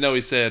 Yeah. And even though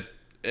he said,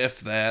 F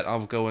that,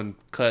 I'll go and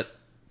cut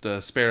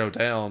the Sparrow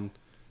down,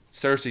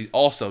 Cersei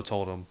also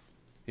told him,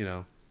 you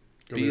know,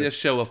 Go be ahead. a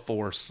show of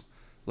force.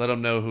 Let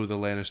them know who the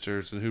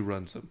Lannisters and who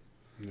runs them.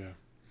 Yeah,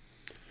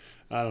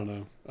 I don't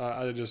know.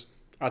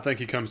 I think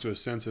he comes to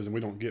his senses, and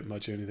we don't get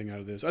much anything out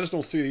of this. I just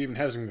don't see it even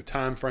having the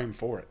time frame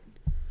for it.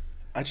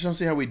 I just don't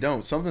see how we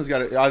don't. Something's got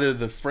to either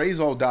the phrase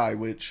all die,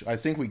 which I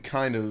think we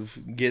kind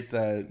of get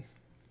that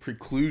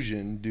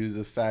preclusion due to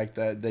the fact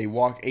that they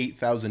walk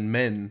 8,000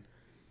 men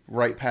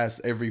right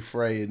past every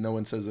fray and no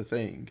one says a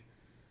thing.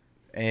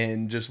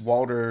 And just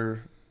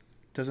Walter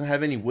doesn't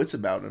have any wits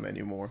about him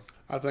anymore.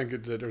 I think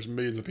that there's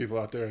millions of people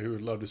out there who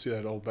would love to see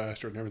that old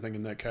bastard and everything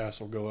in that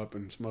castle go up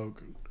in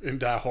smoke and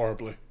die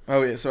horribly.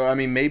 Oh, yeah. So, I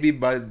mean, maybe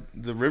by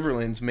the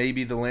Riverlands,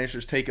 maybe the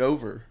Lannisters take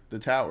over the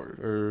tower.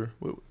 Or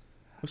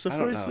what's the I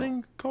don't phrase know.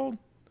 thing called?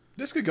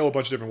 This could go a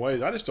bunch of different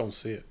ways. I just don't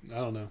see it. I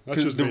don't know.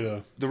 That's just me,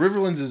 though. The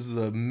Riverlands is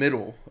the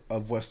middle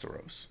of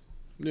Westeros.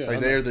 Yeah, Like I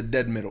they're know. the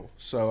dead middle.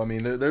 So I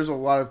mean, there's a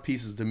lot of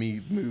pieces to me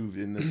moved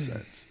in this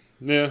sense.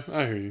 Yeah,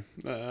 I hear you.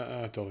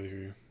 I totally hear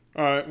you.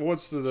 All right,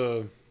 what's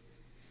the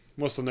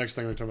next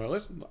thing we're talking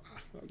about?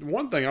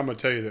 One thing I'm gonna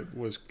tell you that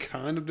was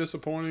kind of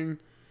disappointing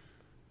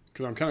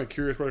because I'm kind of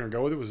curious where they're gonna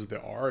go with it was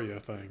the Arya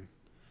thing.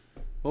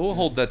 Well, we'll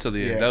hold that to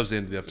the end. Yeah. That was the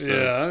end of the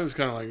episode. Yeah, it was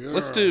kind of like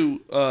Let's ugh. do...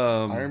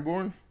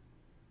 Ironborn,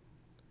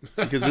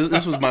 because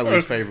this was my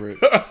least favorite.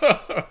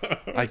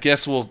 I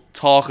guess we'll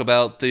talk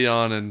about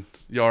Theon and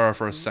Yara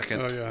for a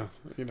second. Oh yeah,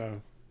 you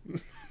know.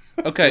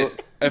 Okay, Well,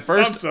 at I'm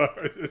first,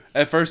 sorry.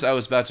 I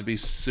was about to be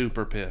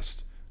super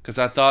pissed because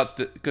I thought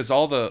that because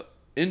all the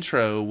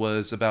intro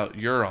was about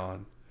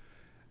Euron,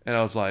 and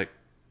I was like,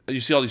 you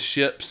see all these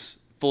ships,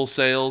 full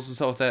sails and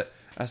stuff like that.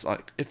 I was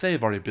like, if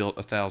they've already built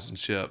 1,000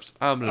 ships,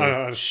 I'm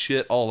gonna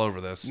shit all over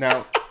this.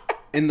 Now,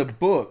 in the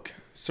book,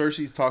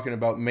 Cersei's talking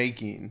about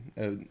making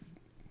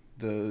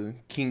the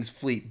King's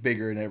fleet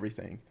bigger and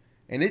everything,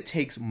 and it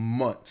takes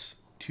months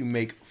to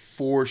make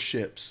 4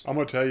 ships. I'm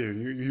gonna tell you.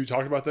 You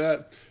talked about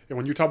that, and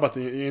when you talk about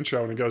the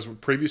intro and it goes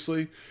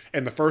previously,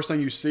 and the first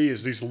thing you see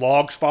is these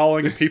logs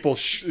falling and people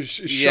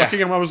shucking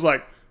them. I was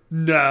like,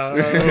 no.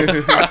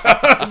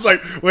 I was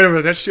like, wait a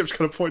minute, that ship's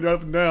gonna point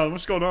up and down.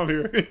 What's going on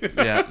here?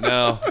 Yeah,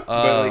 no.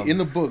 But like in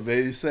the book,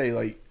 they say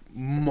like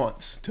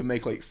months to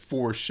make like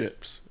 4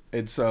 ships,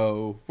 and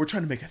so we're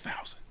trying to make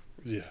 1,000.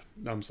 Yeah,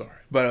 I'm sorry.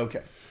 But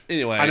okay,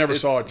 anyway, I never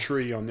it's- saw a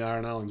tree on the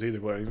Iron Islands either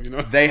way. You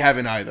know. they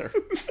haven't either.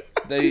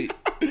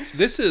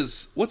 This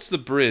is what's the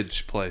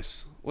bridge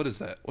place? What is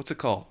that? What's it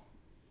called?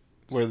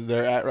 Where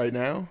they're at right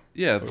now?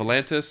 Yeah,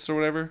 Volantis or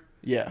whatever.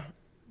 Yeah.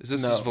 This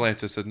No. is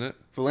Volantis, isn't it?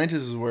 Volantis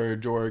is where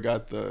Jorah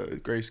got the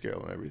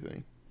grayscale and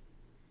everything.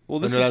 Well,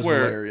 Oh, this no, is that's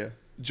where Valeria.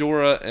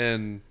 Jorah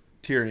and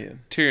Tyrion.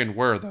 Tyrion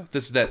were, though.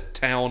 This is that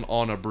town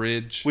on a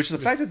bridge. Which the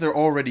fact that they're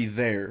already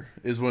there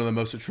is one of the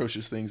most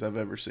atrocious things I've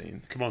ever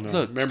seen. Come on now.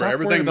 Look, Remember, stop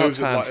everything worrying about moves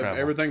time at travel.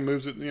 everything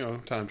moves at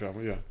time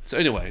travel. Yeah. So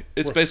anyway,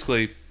 it's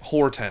basically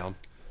whore town.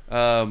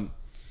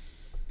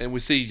 And we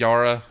see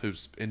Yara,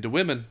 who's into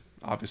women,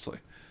 obviously.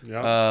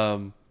 Yeah.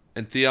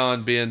 And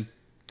Theon being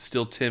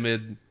still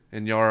timid,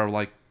 and Yara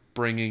like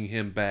bringing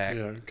him back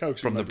Yeah.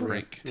 Coax from him the up to it.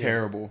 brink. Yeah.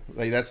 Terrible.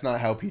 Like that's not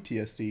how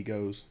PTSD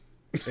goes.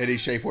 Any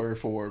shape, way, or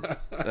form.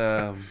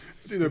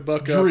 It's either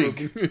buck Drink.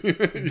 up or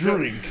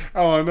Drink.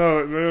 Oh, I know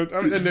it, man.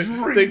 I mean,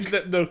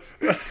 and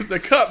the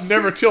cup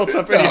never tilts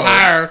up any No.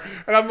 higher,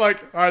 and I'm like,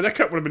 all right, that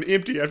cup would have been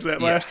empty after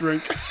that last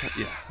drink.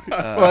 Yeah.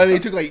 Well, I mean,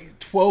 it took like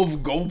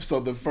 12 gulps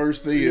on the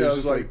first thing. Yeah, It I was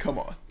was just like, like- come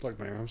on. Like,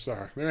 man, I'm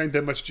sorry, there ain't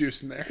that much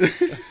juice in there.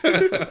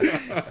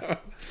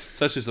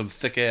 Especially some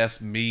thick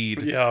ass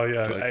mead. Yeah,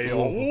 yeah, Like,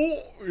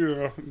 ale.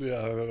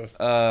 Yeah.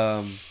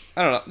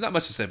 I don't know. Not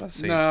much to say about the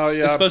scene. No,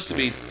 yeah. It's supposed to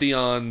be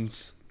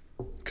Theon's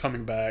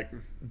coming back.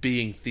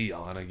 being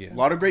Theon again. A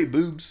lot of great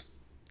boobs.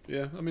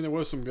 Yeah, I mean there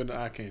was some good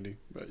eye candy,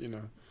 but you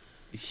know.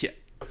 Yeah.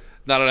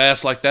 Not an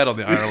ass like that on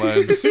the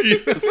Irelands.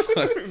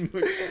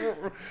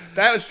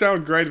 That would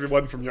sound great if it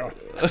wasn't from y'all.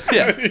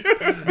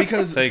 Yeah.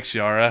 Because Thanks,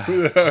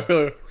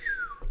 Yara.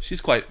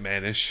 She's quite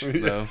mannish,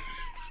 though.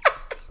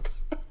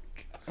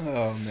 oh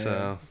man.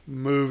 So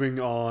Moving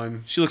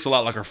on. she looks a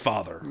lot like her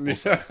father. We'll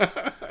say.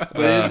 But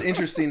it is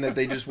interesting that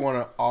they just want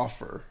to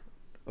offer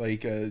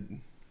like a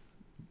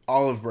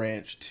olive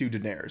branch to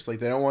Daenerys. Like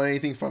they don't want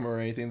anything from her or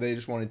anything. They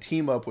just want to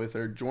team up with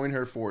her, join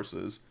her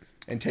forces,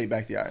 and take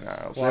back the Iron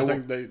Isles. Well, I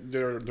think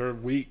they're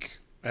weak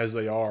as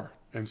they are,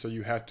 and so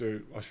you have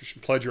to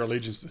pledge your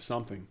allegiance to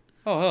something.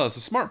 Oh, hell, it's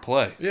a smart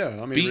play. Yeah,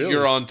 I mean, Beat really.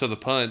 Euron to the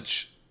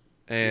punch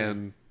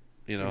and,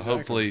 Exactly.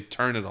 hopefully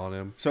turn it on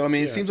him. So I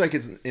mean, it Yeah. seems like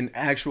it's an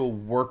actual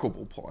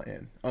workable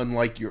plan,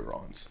 unlike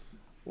Euron's.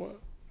 Well,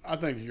 I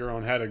think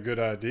Euron had a good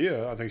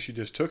idea. I think she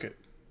just took it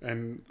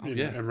and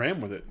and ran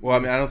with it. Well, I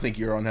mean, I don't think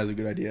Euron has a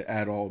good idea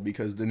at all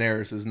because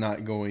Daenerys is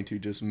not going to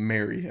just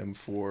marry him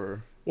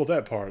for. Well,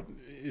 that part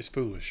is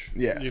foolish.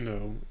 Yeah.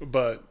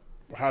 But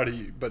how do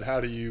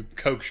you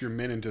coax your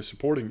men into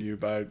supporting you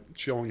by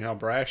showing how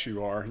brash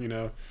you are?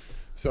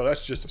 So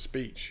that's just a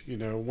speech.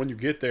 When you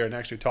get there and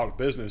actually talk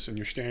business, and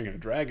you're staring at a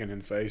dragon in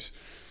the face,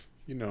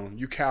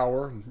 you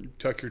cower and you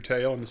tuck your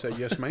tail and say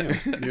yes, ma'am.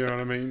 You know what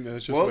I mean?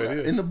 That's just Well, the way it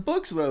is. in the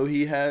books though,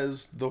 he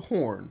has the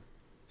horn,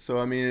 so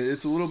I mean,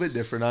 it's a little bit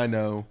different. I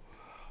know,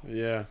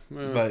 Yeah,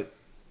 well, but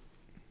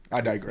I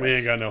digress. we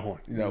ain't got no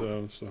horn.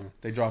 No. So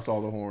They dropped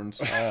all the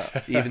horns,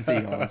 even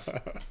Theon's.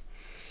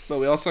 But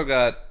we also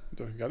got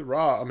got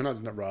Rob. I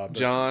mean, not Rob. but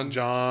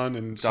John,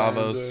 and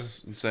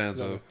Davos, Sansa. and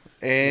Sansa.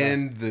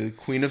 And the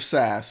Queen of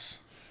Sass.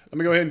 Let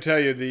me go ahead and tell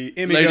you the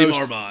Emmy Lady goes.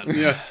 Marmont.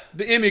 Yeah,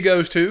 the Emmy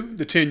goes to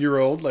the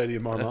 10-year-old Lady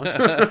of Marmont.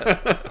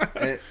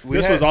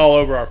 This Was all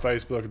over our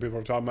Facebook, and people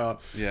were talking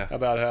about Yeah.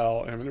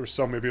 how. I mean, there were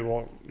so many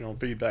people,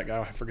 feedback.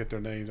 I forget their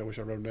names. I wish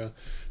I wrote them down.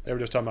 They were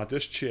just talking about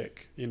this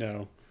chick.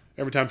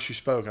 Every time she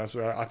spoke, I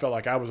felt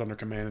like I was under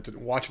command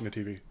watching the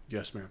TV.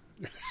 Yes, ma'am.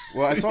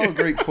 Well, I saw a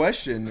great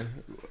question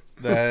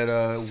that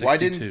why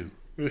 62.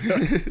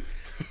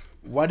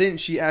 didn't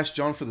she ask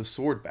John for the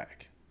sword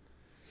back?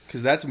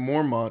 Because that's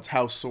Mormont's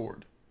house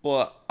sword.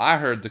 Well, I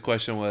heard the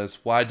question was,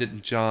 why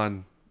didn't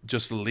John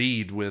just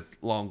lead with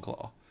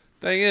Longclaw?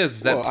 Thing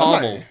is, that Well, I'm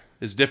not- pommel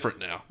is different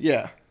now.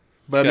 Yeah,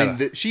 but It's I got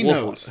mean, a she wolf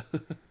knows.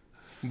 on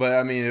But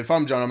I mean, if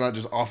I'm John, I'm not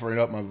just offering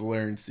up my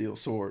Valyrian steel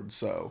sword.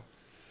 So,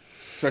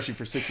 especially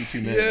for 62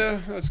 minutes. Yeah,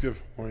 that's a good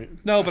point.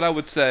 No, but I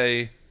would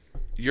say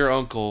your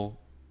uncle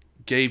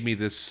gave me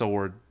this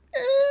sword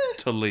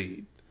to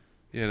lead.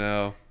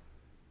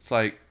 It's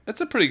like,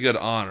 it's a pretty good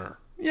honor.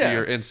 Yeah.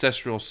 Your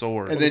ancestral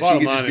sword. And The then she bottom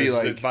could line just be is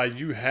like- that by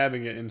you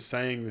having it and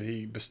saying that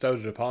he bestowed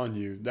it upon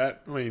you,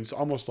 that means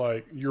almost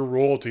like you're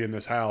royalty in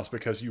this house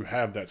because you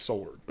have that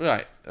sword.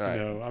 Right. I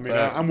mean,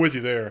 But- I'm with you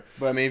there.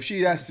 But I mean, if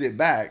she asks it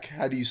back,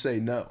 how do you say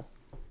no?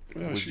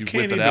 Well, Would she you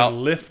can't whip it even out?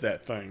 lift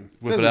that thing.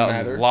 Whip it Doesn't out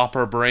matter. and lop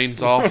her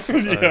brains off.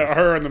 Yeah,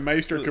 her and the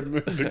maester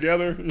come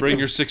together. Bring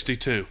your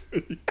 62.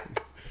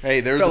 Hey,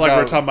 there's Felt like we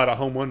were about talking about a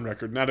home run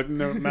record, not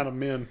no amount of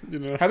men.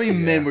 how many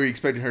men were you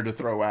expecting her to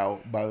throw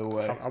out? By the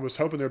way, I was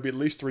hoping there'd be at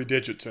least 3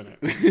 digits in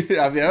it.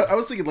 I mean, I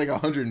was thinking like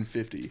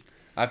 150.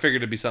 I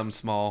figured it'd be something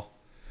small.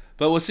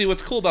 But we'll see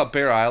what's cool about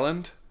Bear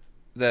Island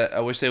that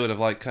I wish they would have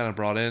kind of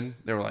brought in.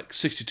 There were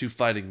 62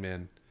 fighting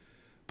men.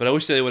 But I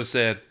wish they would have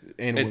said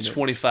And and women.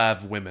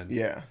 25 women.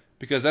 Yeah,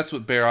 Because that's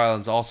what Bear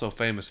Island's also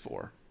famous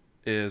for,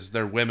 is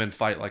their women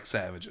fight like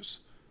savages.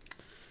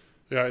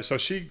 Yeah, so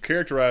she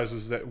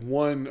characterizes that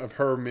one of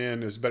her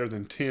men is better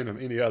than 10 of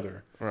any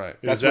other. Right.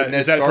 Is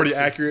that pretty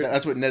accurate?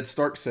 That's what Ned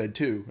Stark said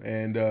too,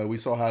 and we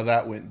saw how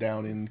that went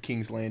down in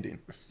King's Landing.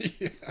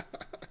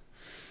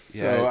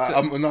 Yeah, So it's-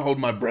 I'm not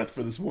holding my breath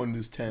for this one.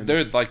 This 10.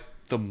 they're like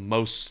the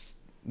most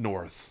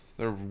north.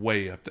 They're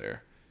way up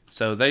there.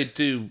 So they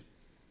do,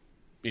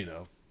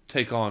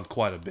 take on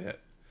quite a bit.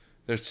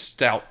 They're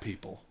stout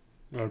people.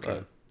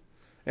 Okay.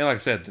 And like I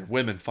said, their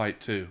women fight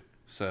too.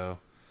 So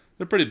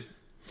they're pretty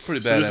So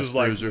badass this is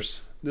like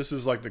bruisers. This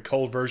is like the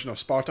cold version of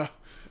Sparta.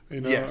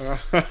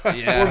 Yes. yeah, Or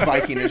Yeah.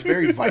 Viking-ish,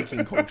 very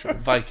Viking culture.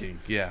 Viking,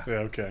 yeah.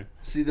 okay.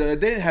 See, they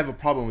didn't have a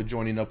problem with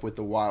joining up with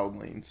the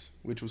Wildlings,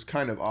 which was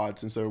kind of odd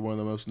since they were one of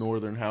the most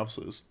northern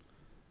houses.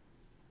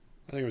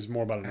 I think it was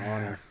more about an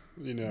honor.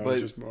 But-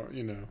 just more,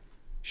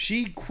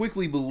 She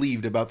quickly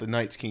believed about the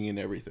Night's King and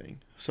everything.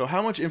 So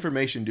how much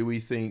information do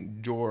we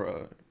think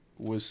Jorah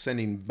was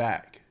sending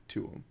back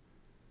to him?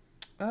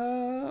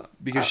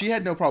 Because she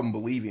had no problem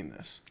believing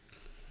this.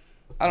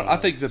 I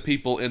think the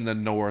people in the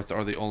north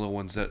are the only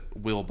ones that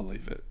will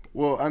believe it.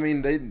 Well, I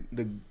mean,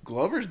 the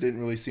Glovers didn't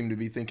really seem to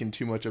be thinking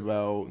too much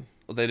about.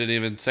 They didn't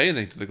even say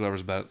anything to the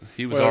Glovers about it.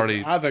 He was Well,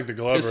 already I think the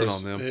Glovers pissing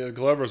on them. The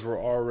Glovers were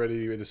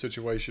already in a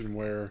situation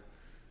where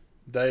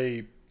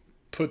they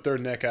put their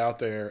neck out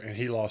there, and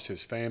he lost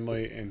his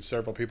family and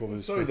several people of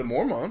his. So did the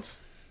Mormonts.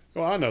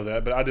 Well, I know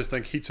that, but I just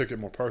think he took it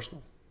more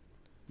personal.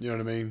 You know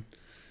what I mean?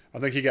 I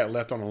think he got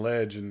left on a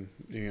ledge, and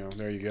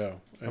there you go.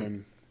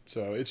 And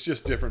So it's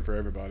just different for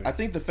everybody. I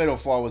think the fatal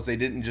flaw was they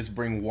didn't just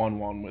bring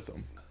Won with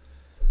them.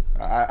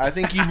 I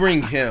think you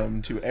bring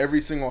him to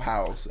every single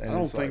house. And I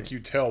don't it's think like, you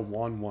tell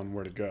Won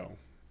where to go.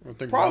 I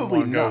think Probably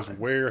Won goes not.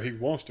 where he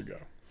wants to go.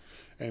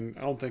 And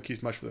I don't think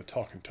he's much for the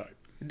talking type.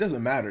 it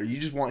doesn't matter. You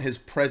just want his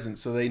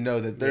presence so they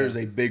know that there's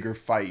a bigger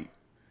fight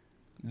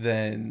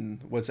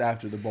than what's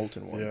after the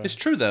Bolton one. Yeah. It's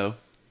true though.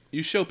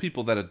 You show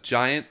people that a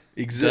giant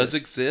Exists. does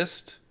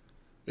exist,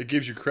 It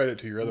gives you credit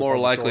to your other more part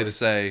of the likely to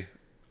story. say,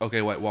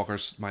 okay, White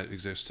Walkers might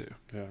exist too.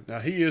 Yeah. Now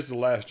he is the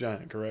last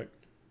giant, correct?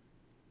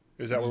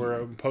 Is that what we're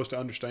supposed to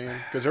understand?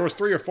 Because there was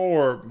 3 or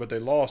 4, but they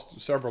lost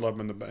several of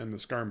them in the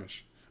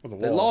skirmish of the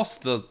wall. They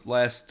lost the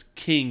last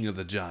king of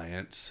the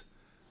giants,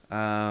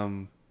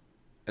 and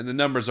the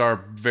numbers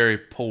are very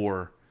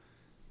poor.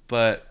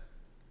 But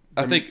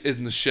I think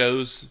in the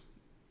shows,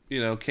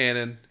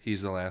 canon,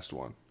 he's the last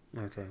one.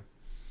 Okay.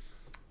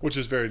 Which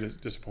is very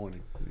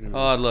disappointing. You know?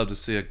 Oh, I'd love to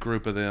see a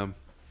group of them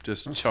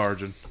just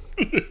charging.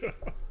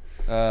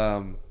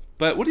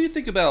 But what do you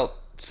think about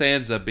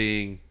Sansa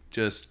being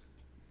just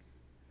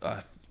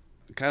kind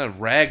of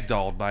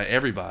ragdolled by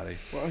everybody?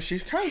 Well,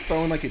 she's kind of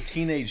throwing like a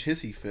teenage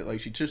hissy fit. Like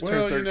she just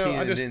turned 13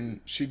 and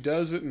then she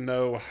doesn't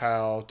know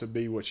how to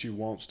be what she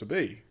wants to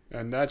be.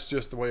 And that's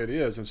just the way it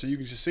is. And so you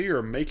can just see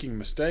her making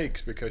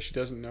mistakes because she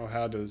doesn't know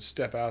how to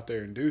step out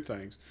there and do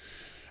things.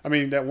 I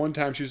mean, that one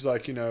time she's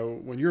like,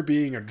 when you're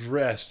being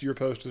addressed, you're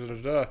supposed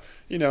to,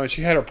 and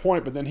she had her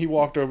point, but then he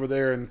walked over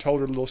there and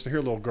told her, listen here,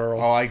 little girl.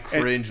 Oh, I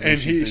cringed when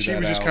she threw she that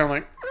was just out. kind of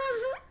like,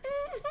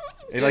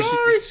 And like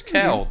She's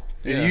cowed.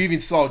 and Yeah. you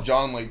even saw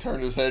John like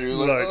turn his head. He was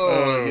like,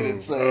 "Oh, you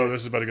didn't say it."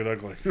 this is about to get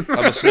ugly.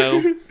 I'm a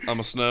snow. I'm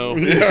a snow.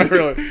 Yeah,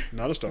 really.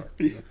 Not a star.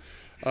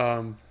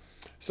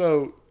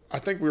 So I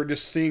think we were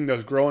just seeing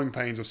those growing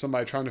pains of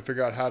somebody trying to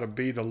figure out how to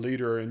be the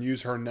leader and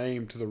use her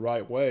name to the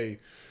right way.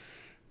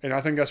 And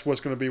I think that's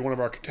what's going to be one of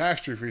our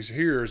catastrophes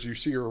here is you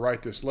see her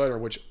write this letter,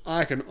 which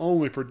I can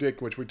only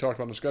predict, which we talked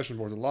about on discussion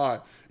boards a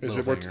lot, is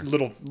that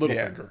Littlefinger. we're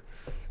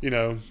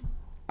Littlefinger.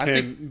 I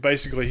think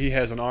Basically he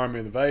has an army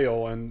of the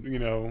Vale and,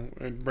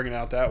 and bring it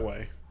out that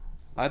way.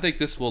 I think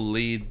this will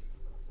lead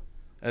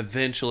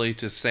eventually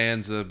to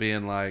Sansa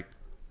being like,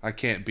 I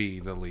can't be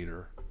the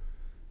leader.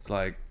 It's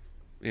like,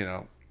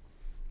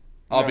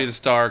 I'll be the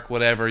Stark,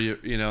 whatever,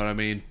 you know what I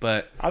mean?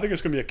 But I think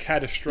it's going to be a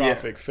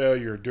catastrophic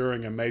failure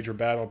during a major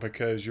battle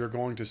because you're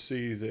going to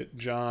see that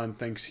John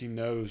thinks he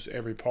knows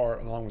every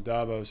part along with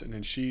Davos, and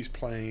then she's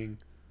playing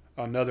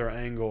another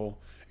angle,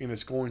 and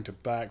it's going to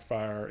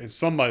backfire, and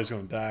somebody's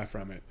going to die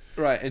from it.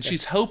 right, and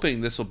she's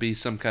hoping this will be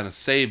some kind of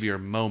savior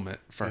moment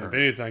for And her. if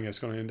anything, it's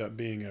going to end up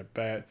being a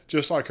bad,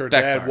 just like her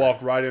Backfire. dad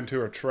walked right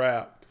into a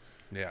trap.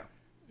 Yeah.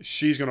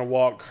 She's going to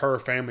walk her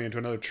family into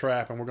another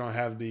trap, and we're going to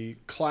have the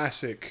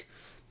classic,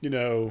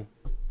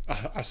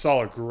 I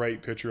saw a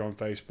great picture on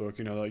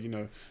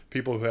Facebook,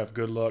 people who have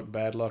good luck,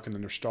 bad luck, and then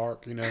they're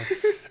Stark,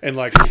 and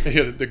like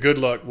the good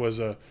luck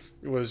was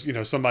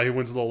somebody who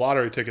wins a little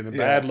lottery ticket. And the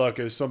bad luck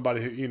is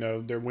somebody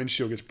who, their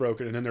windshield gets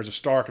broken, and then there's a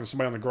Stark and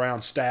somebody on the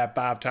ground stabbed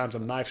 5 times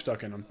with a knife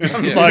stuck in them.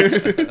 I was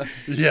like,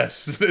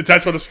 yes,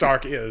 that's what a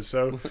Stark is.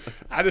 So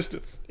I just,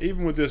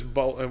 even with this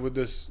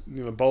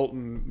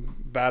Bolton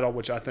battle,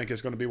 which I think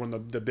is going to be one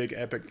of the big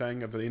epic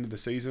thing of the end of the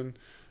season,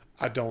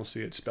 I don't see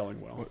it spelling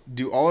well.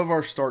 Do all of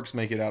our Starks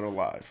make it out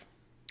alive?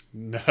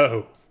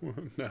 No.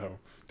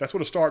 That's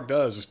what a Stark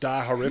does, is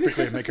die horrifically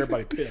and make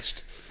everybody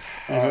pissed.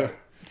 So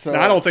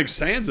Now, I don't think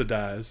Sansa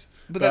dies.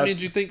 But that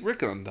means you think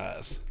Rickon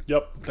dies.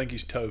 Yep, I think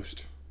he's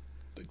toast.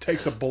 It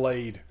takes a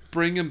blade.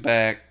 Bring him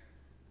back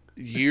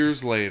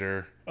years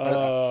later.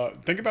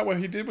 Think about what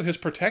he did with his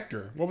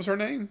protector. What was her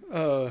name?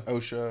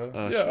 OSHA.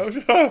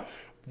 Osha.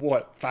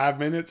 What, 5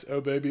 minutes?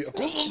 Oh, baby.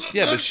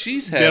 Yeah, but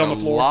she's had Dead on a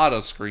the floor. lot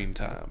of screen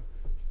time.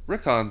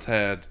 Rickon's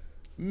had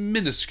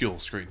minuscule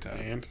screen time.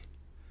 And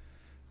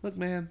Look,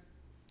 man,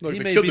 look, he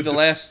they may killed be the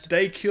last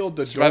They killed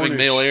the surviving Dornish-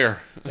 male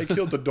heir. They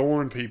killed the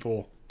Dorn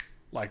people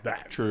like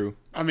that. True.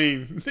 I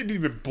mean, they didn't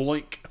even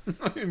blink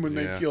when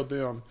they Yeah. killed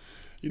them.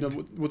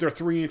 With their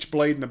 3-inch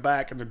blade in the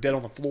back, and they're dead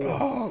on the floor.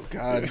 Oh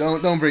God!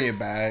 Don't bring it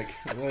back.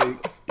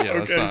 Like,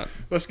 Yeah, that's not.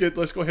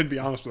 Let's go ahead and be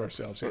honest with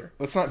ourselves here.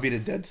 let's not beat a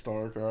dead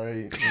Stark. All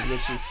right.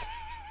 Let's just.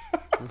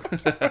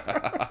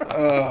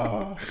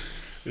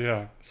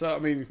 Yeah. So I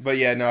mean, But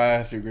yeah, no, I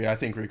have to agree. I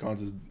think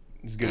Rickon's is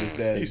as good as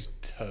dead. he's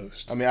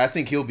toast. I mean, I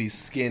think he'll be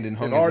skinned and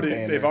hung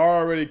They've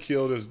already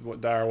killed his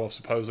direwolf,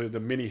 supposedly the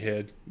mini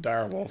head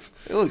direwolf.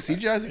 Hey, look,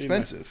 CGI is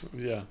expensive.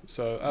 Yeah.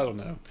 So I don't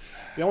know.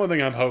 The only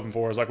thing I'm hoping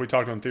for is, like we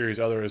talked on Theories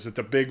Other, is that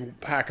the big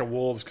pack of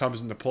wolves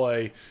comes into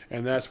play,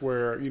 and that's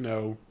where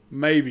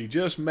maybe,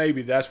 just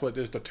maybe, that's what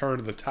is the turn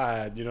of the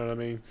tide. You know what I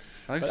mean?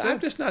 Like I But said, I'm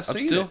just not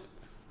seeing it.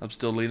 I'm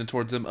still leaning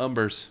towards them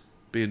Umbers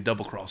being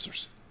double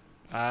crossers.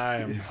 I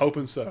am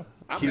hoping so.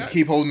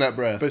 Keep holding that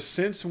breath. But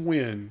since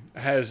when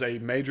has a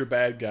major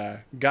bad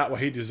guy got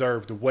what he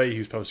deserved the way he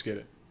was supposed to get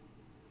it?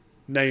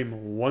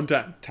 Name one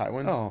time.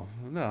 Tywin. Oh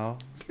no!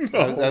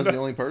 that was the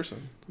only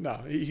person. No,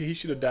 he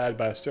should have died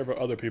by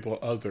several other people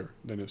other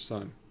than his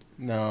son.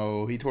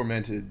 No, he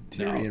tormented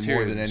Tyrion, Tyrion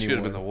more than anyone. should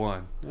have been the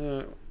one.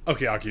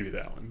 Okay, I'll give you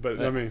that one.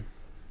 But I mean,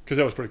 because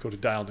that was pretty cool to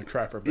die on the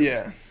crapper. But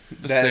Yeah.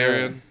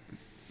 Viserion,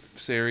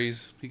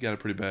 Viserys, he got it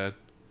pretty bad.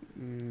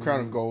 Crown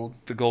of Gold.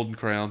 The Golden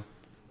Crown.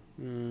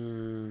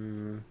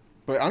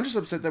 But I'm just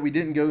upset that we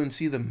didn't go and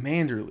see the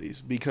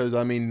Manderleys because,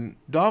 I mean,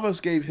 Davos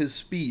gave his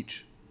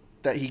speech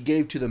that he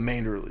gave to the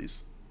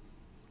Manderleys.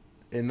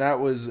 And that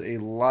was a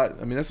lot.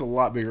 I mean, that's a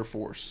lot bigger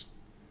force.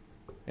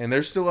 And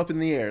they're still up in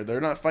the air. They're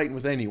not fighting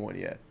with anyone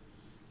yet.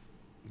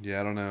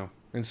 Yeah, I don't know.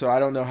 And so I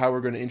don't know how we're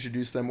going to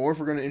introduce them or if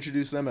we're going to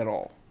introduce them at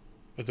all.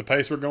 At the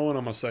pace we're going,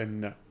 I'm gonna say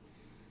no.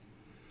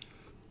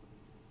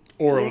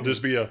 Or it'll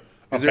just be a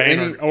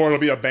banner, or it'll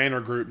be a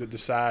banner group that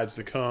decides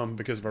to come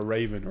because of a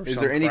raven or. Is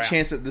there any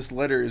chance that this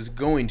letter is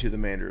going to the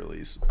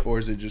Manderleys, or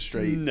is it just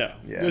straight? No.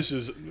 Yeah. This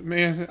is,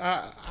 man.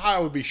 I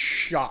would be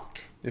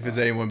shocked If it's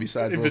anyone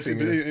besides if it's.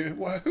 Littlefinger.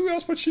 Well, who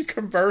else would she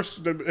converse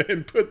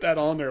and put that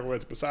on there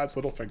with besides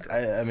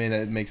Littlefinger? I mean,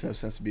 it makes no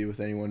sense to be with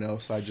anyone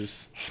else. I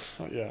just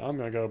I'm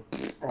gonna go.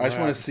 want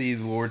to see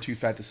the Lord Too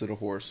Fat to Sit a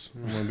Horse.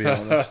 I'm gonna be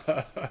honest.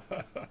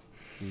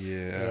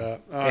 Yeah.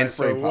 All right.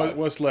 So Frey Pot.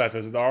 what's left?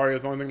 Is it Arya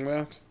the only thing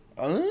left?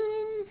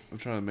 I'm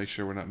trying to make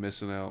sure we're not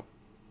missing out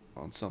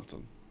on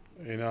something.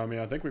 You know, I mean,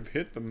 I think we've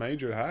hit the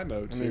major high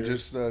notes. I mean, here.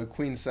 just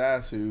Queen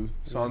Sass, who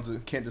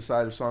Sansa can't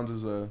decide if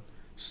Sansa's a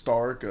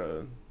Stark,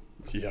 a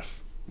Yeah.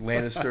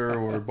 Lannister,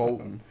 or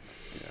Bolton.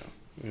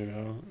 You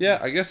know. Yeah,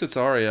 I guess it's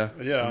Arya.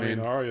 Yeah, I mean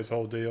Arya's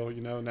whole deal.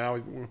 You know, now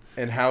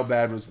And how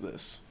bad was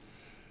this?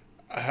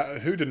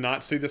 who did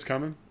not see this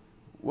coming?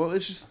 Well,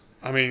 it's just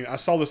I mean, I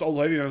saw this old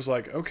lady and I was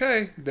like,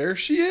 okay, there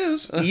she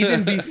is.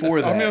 even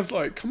before that. I mean, I was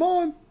like, come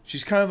on.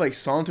 She's kind of like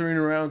sauntering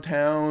around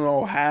town,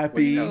 all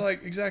happy. Well, you know,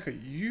 like exactly.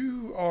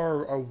 You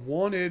are a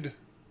wanted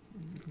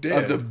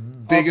dead Of the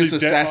biggest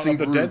assassin of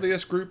the group.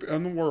 deadliest group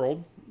in the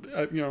world.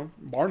 You know,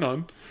 bar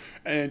none.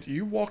 And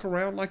you walk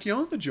around like you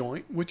own the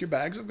joint with your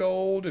bags of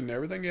gold and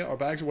everything, or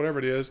bags of whatever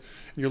it is,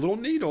 and your little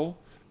needle.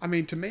 I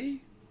mean, to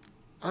me,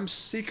 I'm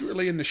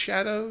secretly in the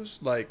shadows.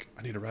 Like,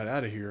 I need to ride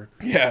out of here.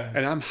 Yeah.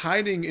 And I'm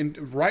hiding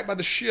right by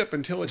the ship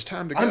until it's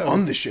time to go. I'm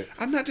on the ship.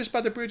 I'm not just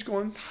by the bridge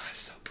going, oh,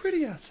 it's so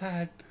pretty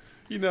outside.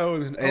 You know,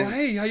 and oh, And-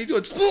 hey, how you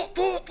doing?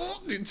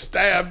 And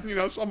stab. You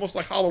know, it's almost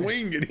like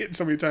Halloween getting hit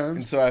so many And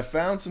times. so I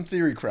found some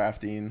theory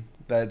crafting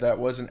that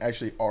wasn't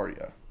actually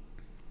Arya.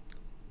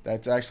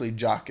 That's actually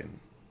Jaqen.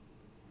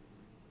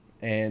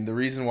 And the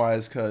reason why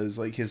is because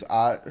like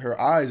her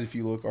eyes, if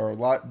you look, are a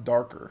lot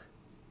darker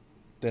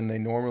than they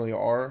normally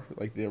are,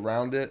 like the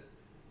around it.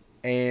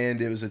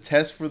 And it was a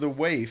test for the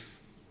waif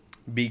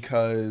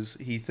because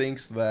he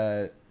thinks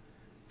that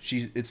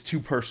it's too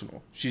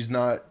personal. She's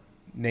not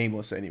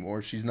nameless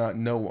anymore. She's not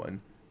no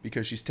one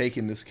because she's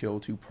taken this kill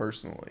too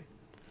personally.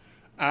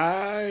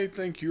 I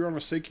think you're on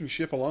a sinking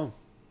ship alone.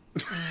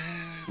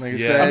 Like I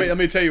Yeah. said, Let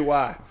me tell you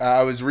why.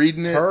 I was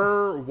reading it.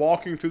 Her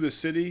walking through the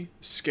city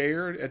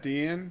scared at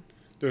the end,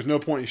 there's no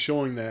point in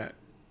showing that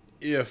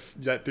if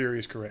that theory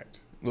is correct.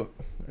 Look,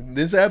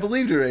 this I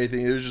believed her or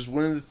anything. It was just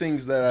one of the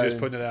things that Just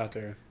putting it out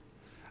there.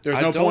 There's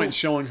I no don't- point in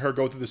showing her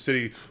go through the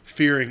city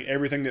fearing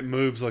everything that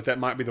moves, like that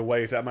might be the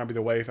wave, that might be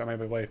the wave, that might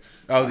be the wave.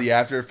 Oh, the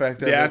after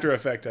effect of The it? after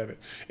effect of it.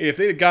 If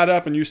they had got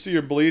up and you see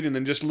her bleed and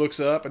then just looks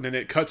up and then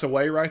it cuts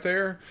away right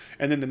there,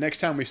 and then the next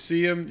time we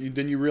see him,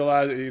 then you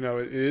realize, it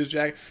is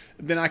Jack,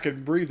 then I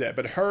could breathe that.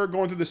 But her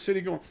going through the city,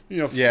 going,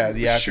 Yeah,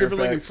 the after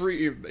shriveling effects.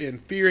 and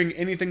fearing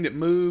anything that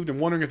moved and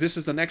wondering if this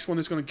is the next one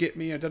that's going to get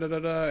me, and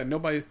da-da-da-da, and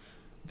nobody,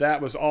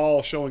 that was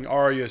all showing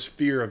Arya's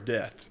fear of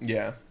death.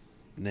 Yeah.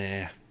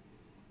 Nah.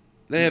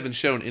 They haven't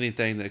shown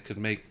anything that could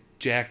make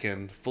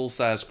Jaqen,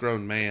 full-size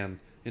grown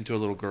man, into a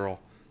little girl.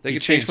 They He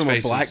could changed change from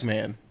faces, a black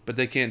man. but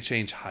they can't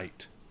change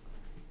height.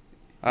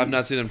 I've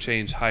not seen them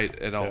change height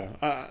at all.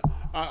 Yeah.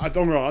 I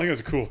don't know. I think it's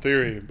a cool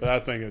theory, but I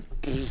think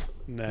it's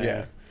nah.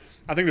 Yeah.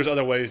 I think there's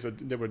other ways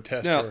that would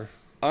test Now, her.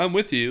 I'm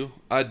with you.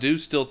 I do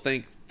still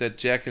think that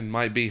Jaqen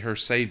might be her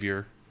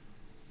savior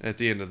at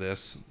the end of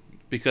this,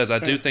 because I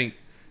do think,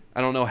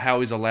 I don't know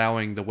how he's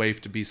allowing the waif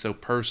to be so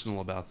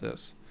personal about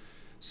this.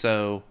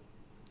 So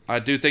I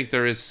do think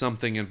there is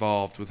something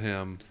involved with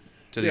him.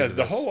 To the Yeah, end of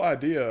the this. whole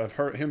idea of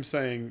him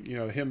saying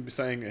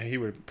he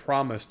would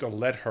promise to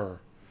let her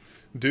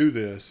do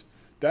this,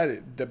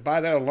 that by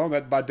that alone,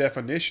 that by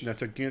definition,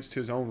 that's against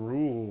his own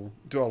rule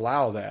to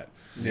allow that.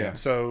 Yeah.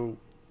 So,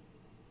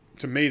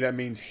 to me, that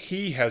means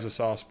he has a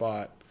soft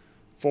spot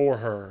for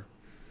her.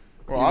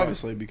 Well, You know.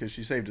 obviously, because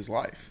she saved his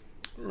life.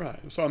 Right.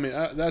 So I mean,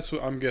 that's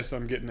what I'm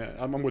getting at.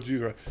 I'm with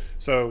you. Right?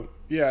 So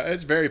yeah,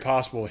 it's very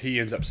possible he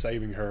ends up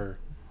saving her,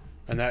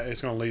 and that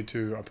it's going to lead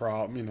to a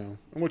problem.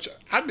 Which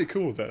I'd be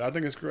cool with that. I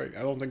think it's great.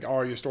 I don't think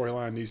Arya's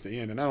storyline needs to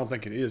end, and I don't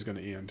think it is going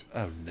to end.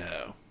 Oh,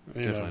 no.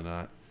 You Definitely know.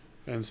 not.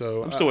 And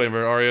so I'm still waiting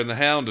for Arya and the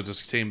Hound to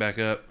just team back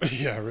up.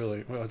 Yeah,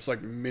 really. Well, it's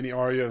like mini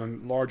Arya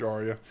and large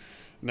Arya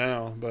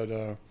now,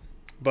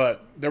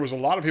 but there was a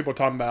lot of people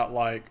talking about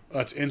like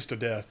it's insta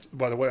death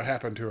by the way it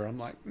happened to her. I'm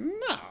like,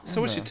 no.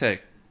 So what'd she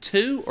take?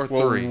 2 or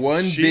Well, 3?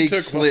 one She big took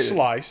a slit.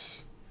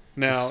 slice.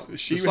 Now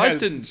she slice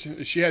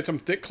had she had some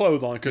thick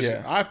clothes on because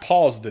Yeah. I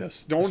paused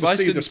this. Don't want to slice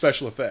see the didn't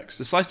special effects.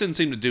 The slice didn't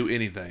seem to do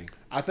anything.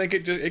 I think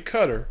it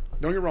cut her,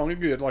 Don't get me wrong,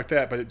 it's good like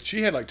that. But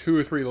she had like 2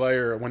 or 3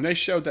 layer. When they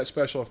showed that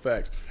special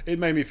effects, it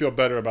made me feel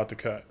better about the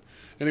cut.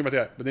 Anything about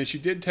that. But then she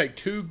did take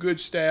 2 good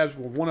stabs.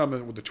 With one of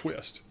them with a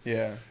twist.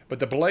 Yeah. But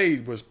the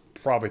blade was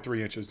probably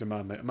 3 inches in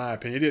my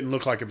opinion. It didn't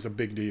look like it was a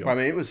big deal. I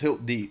mean, it was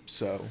hilt deep,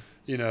 so.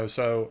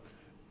 So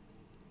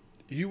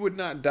you would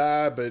not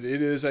die, but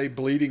it is a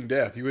bleeding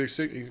death. You would,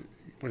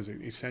 what is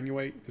it,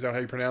 extenuate? Is that how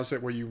you pronounce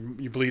it? Where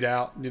you bleed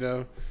out,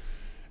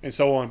 and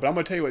so on. But I'm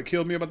going to tell you what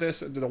killed me about this.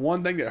 The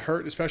one thing that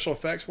hurt, special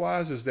effects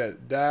wise, is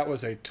that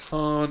was a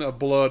ton of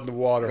blood in the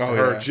water for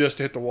her just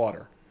to hit the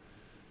water.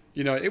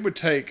 It would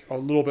take a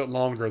little bit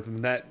longer than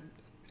that,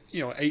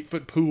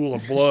 8-foot pool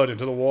of blood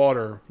into the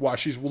water while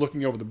she's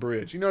looking over the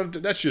bridge.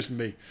 That's just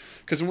me.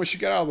 Because when she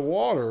got out of the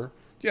water,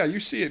 yeah, you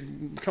see it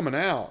coming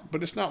out,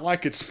 but it's not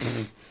like it's,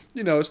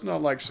 it's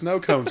not like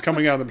snow cones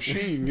coming out of the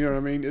machine. You know what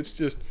I mean? It's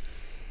just,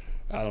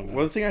 I don't know.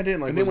 Well, the thing I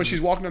didn't like, and then when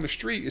she's walking down the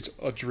street, it's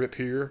a drip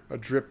here, a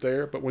drip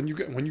there. But when you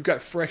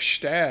got fresh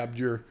stabbed,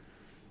 you're,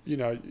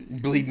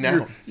 bleeding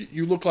out.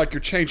 You look like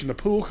you're changing the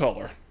pool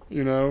color.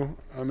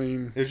 I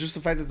mean, it was just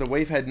the fact that the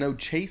wave had no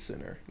chase in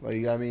her.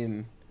 Like, I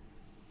mean,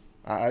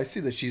 I see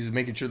that she's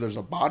making sure there's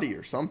a body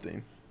or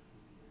something.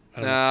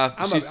 Nah,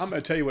 I'm going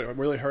to tell you what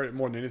really hurt it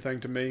more than anything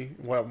to me.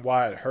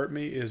 Why it hurt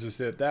me is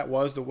that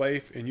was the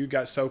wave, and you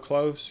got so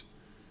close.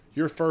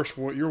 Your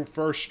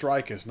first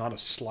strike is not a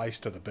slice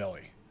to the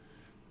belly.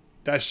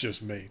 That's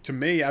just me. To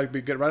me, I'd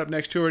be getting right up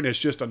next to her, and it's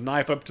just a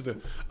knife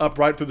up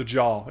right through the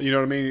jaw. You know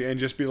what I mean? And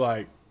just be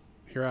like,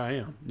 here I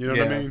am. You know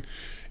what I mean?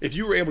 If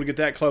you were able to get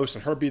that close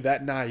and her be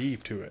that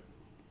naive to it.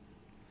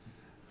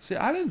 See,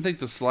 I didn't think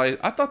the slice.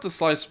 I thought the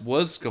slice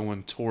was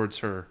going towards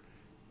her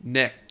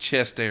neck,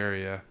 chest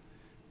area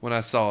when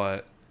I saw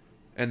it,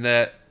 and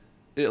that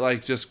it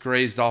like just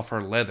grazed off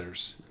her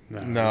leathers.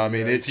 No, I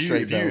mean it's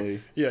straight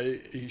belly. Yeah,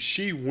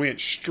 she went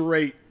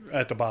straight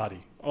at the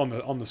body on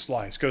the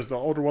slice because the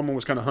older woman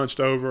was kind of hunched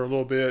over a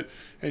little bit,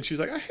 and she's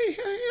like, hey,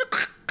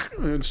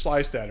 and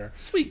sliced at her.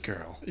 Sweet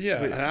girl.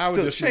 Yeah, and I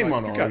would just shame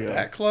on you her. Got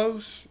that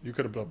close, you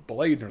could have put a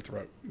blade in her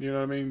throat. You know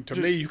what I mean? To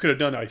me, you could have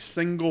done a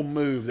single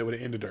move that would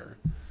have ended her.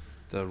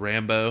 The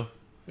Rambo.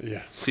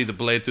 Yeah. See the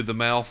blade through the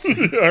mouth.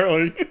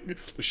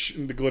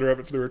 The glitter of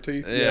it through her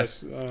teeth. Yeah.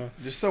 Yes.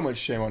 Just so much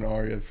shame on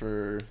Arya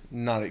for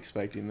not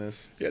expecting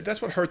this. Yeah,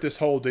 that's what hurt this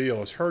whole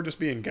deal. Is her just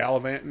being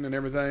gallivanting and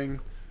everything.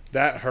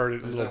 That hurt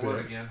it a little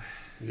bit. Again?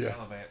 Yeah.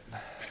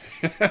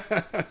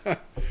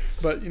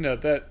 But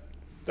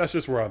that's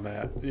just where I'm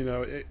at.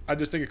 I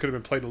just think it could have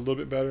been played a little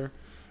bit better.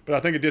 But I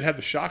think it did have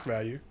the shock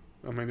value.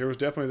 I mean, there was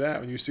definitely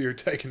that when you see her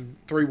taking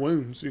 3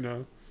 wounds.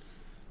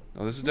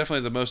 Oh, this is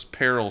definitely the most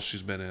peril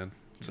she's been in.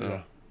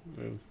 So.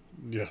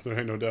 Yeah, there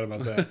ain't no doubt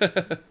about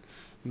that.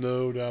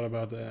 No doubt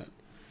about that.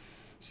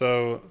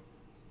 So,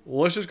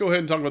 let's just go ahead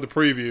and talk about the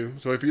preview.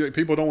 So, if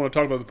people don't want to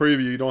talk about the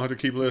preview, you don't have to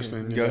keep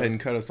listening. Go ahead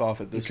and cut us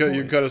off at this point.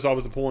 You can cut us off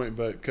at the point,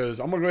 but because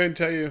I'm going to go ahead and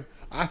tell you,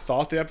 I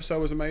thought the episode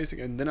was amazing,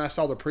 and then I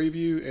saw the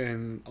preview,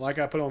 and like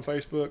I put on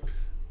Facebook,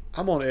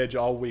 I'm on edge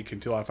all week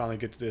until I finally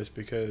get to this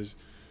because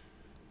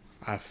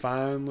it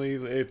finally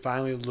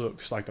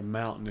looks like the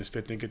mountain is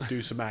fitting to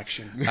do some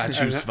action. I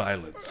choose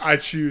violence. I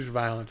choose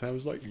violence. And I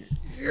was like,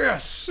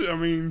 yes. I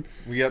mean,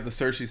 we got the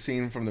Cersei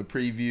scene from the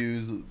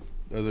previews,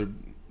 the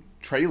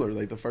trailer,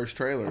 like the first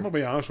trailer. I'm gonna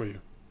be honest with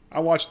you. I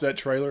watched that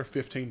trailer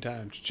 15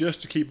 times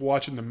just to keep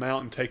watching the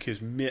mountain take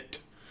his mitt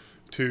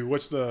to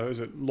is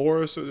it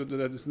Loras?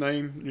 That's his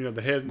name?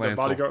 The head, Lancel. the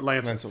bodyguard,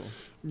 Lancel.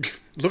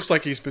 Looks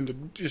like he's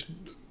finna just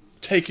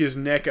take his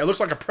neck. It looks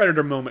like a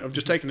Predator moment of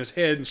just taking his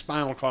head and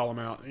spinal column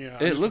out.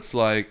 It looks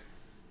like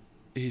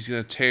he's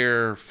gonna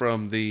tear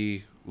from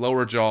the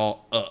lower jaw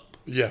up.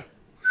 Yeah,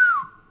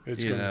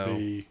 it's gonna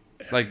be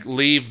like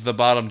leave the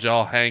bottom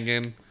jaw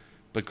hanging,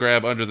 but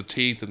grab under the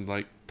teeth and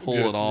like pull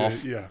it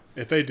off. Yeah,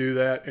 if they do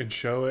that and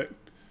show it,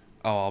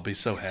 I'll be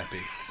so happy.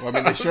 Well, I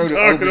mean, they showed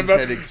Oberyn's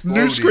head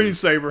exploding. New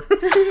screensaver.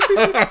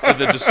 And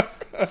then just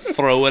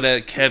throw it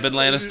at Kevin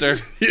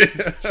Lannister.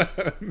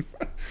 Yeah.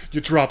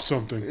 You drop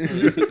something.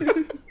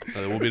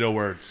 There will be no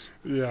words.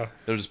 Yeah.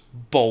 They'll just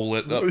bowl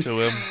it up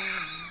to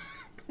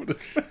him.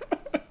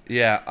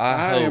 Yeah,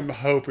 I am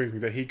hoping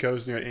that he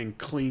goes there and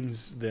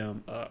cleans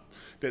them up.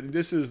 That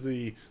this is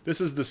the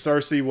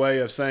Cersei way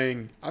of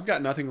saying, I've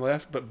got nothing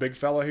left but big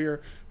fella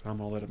here. I'm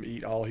gonna let him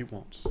eat all he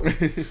wants.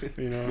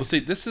 Well, see,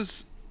 this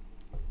is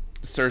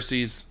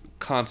Cersei's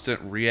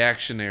constant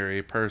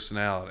reactionary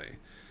personality.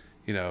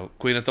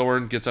 Queen of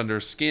Thorn gets under her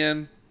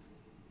skin,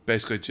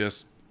 basically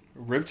just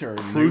ripped her,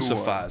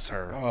 crucifies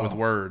her with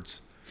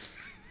words,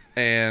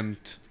 and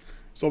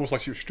it's almost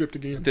like she was stripped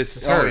again. This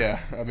is her. Oh yeah,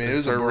 I mean, it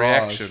was her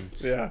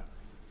reactions. Yeah,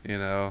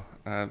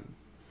 I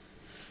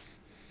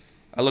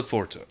look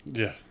forward to it.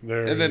 Yeah,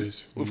 and then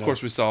of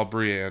course we saw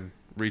Brienne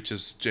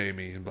reaches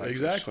Jaime and Blackfish.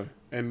 Exactly,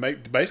 and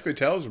basically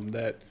tells him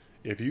that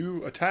if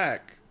you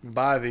attack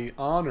by the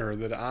honor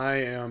that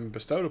I am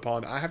bestowed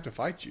upon, I have to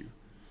fight you.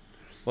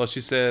 Well,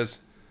 she says,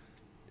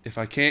 if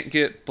I can't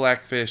get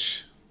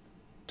Blackfish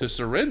to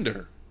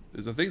surrender,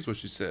 I think is what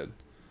she said,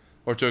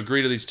 or to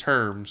agree to these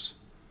terms,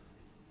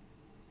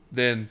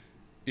 then,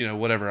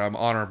 whatever, I'm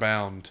honor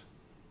bound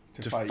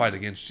to fight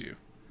against you.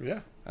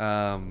 Yeah.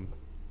 Um,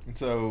 And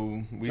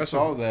so we That's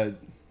saw that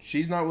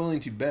she's not willing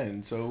to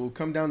bend. So it'll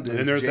come down to And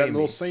then there's that Jamie.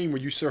 little scene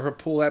where you saw her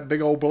pull that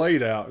big old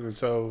blade out, and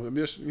so I'm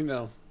just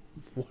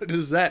what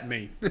does that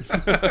mean? You know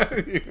what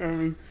I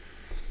mean?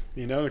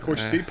 And of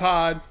course you see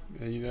Pod,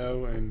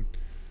 and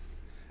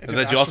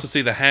then you also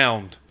see the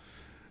Hound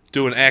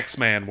doing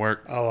Axeman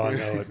work. Oh, I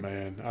know it,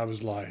 man. I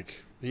was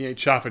like, he ain't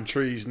chopping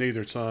trees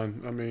neither,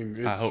 son. I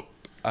mean,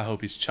 I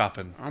hope he's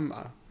chopping.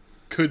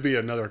 Could be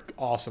another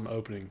awesome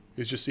opening.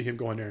 Is just see him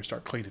go in there and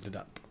start cleaning it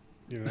up.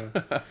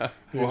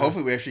 Well,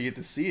 hopefully we actually get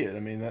to see it. I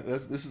mean,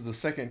 this is the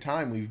second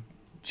time we've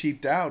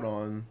cheaped out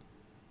on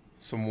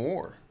some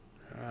war.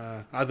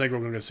 I think we're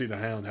going to see the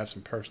Hound have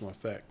some personal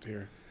effect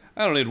here.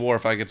 I don't need war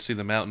if I get to see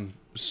the Mountain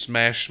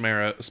smash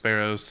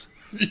sparrows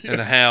and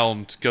the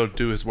Hound go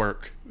do his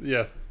work.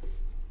 Yeah.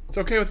 It's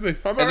okay with me.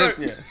 I'm And all right.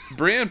 then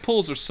Brienne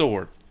pulls her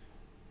sword.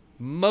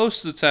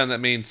 Most of the time, that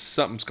means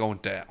something's going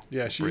down.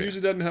 Yeah, she Brienne.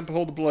 usually doesn't have to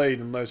hold the blade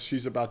unless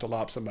she's about to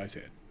lop somebody's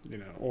head,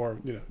 or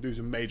do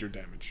some major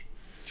damage,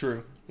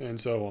 True. and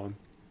so on.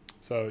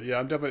 So yeah,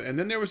 I'm definitely. And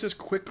then there was this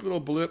quick little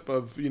blip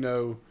of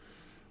over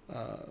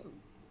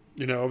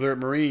there at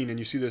Marine, and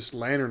you see this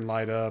lantern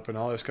light up and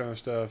all this kind of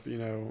stuff. I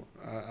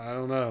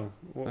don't know.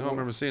 I don't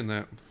remember seeing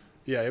that.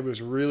 Yeah, it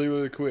was really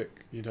really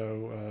quick.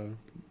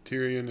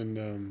 Tyrion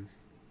and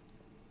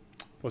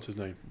what's his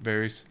name?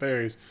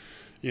 Varys.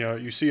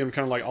 You see him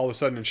kind of like all of a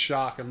sudden in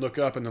shock and look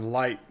up, and the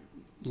light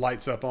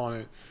lights up on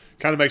it.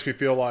 Kind of makes me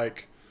feel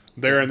like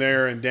they're in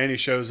there, and Danny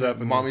shows up.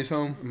 And Mommy's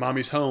home.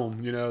 Mommy's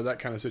home. That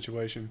kind of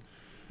situation.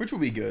 Which will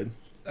be good.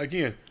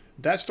 Again,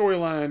 that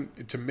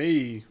storyline to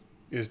me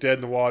is dead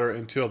in the water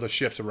until the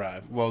ships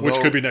arrive. Well, which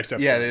could be next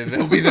episode. Yeah,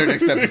 they'll be there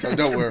next episode.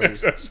 Don't worry.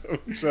 Next episode.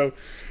 So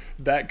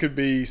that could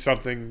be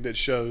something that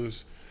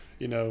shows.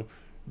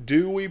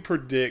 Do we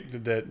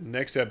predict that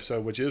next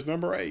episode, which is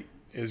number 8,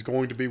 is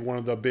going to be one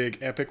of the big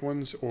epic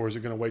ones, or is it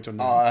going to wait till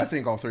 9? I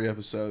think all 3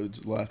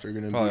 episodes left are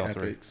going to be Probably all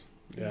 3. epics.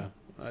 Yeah.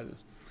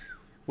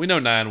 We know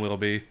 9 will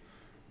be.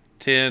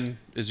 10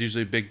 is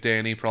usually Big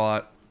Danny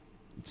plot.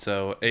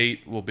 So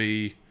 8 will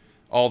be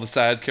all the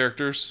side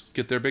characters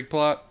get their big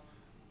plot.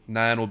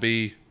 9 will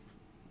be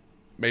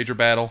major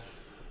battle.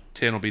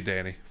 10 will be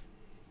Danny.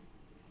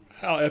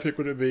 How epic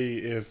would it be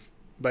if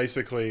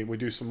basically we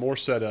do some more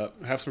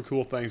setup, have some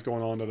cool things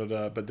going on,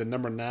 but then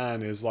number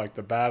 9 is like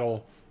the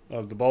battle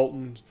of the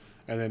Boltons,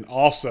 and then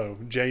also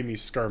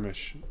Jaime's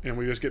skirmish, and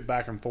we just get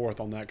back and forth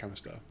on that kind of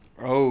stuff.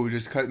 Oh,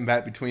 just cutting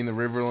back between the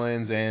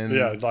Riverlands and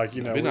Yeah,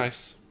 That'd be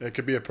nice. It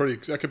could be a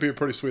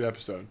pretty sweet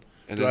episode.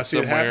 And Do then I see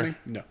it happening?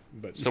 No,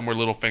 but somewhere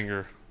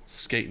Littlefinger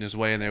skating his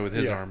way in there with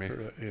his army.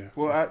 Yeah.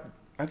 Well,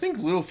 I think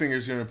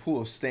Littlefinger's going to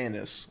pull a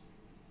Stannis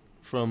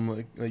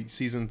from like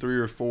season 3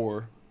 or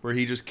 4, where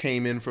he just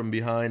came in from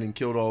behind and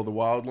killed all the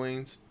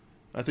wildlings.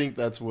 I think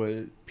that's what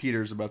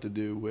Peter's about to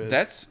do with.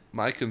 That's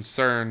my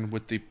concern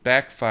with the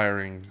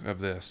backfiring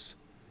of this.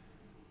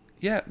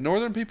 Yeah,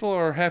 northern people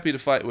are happy to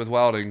fight with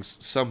wildlings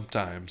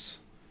sometimes.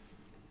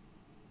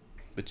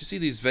 But you see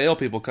these Vale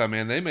people come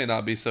in, they may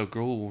not be so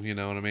cool, you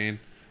know what I mean?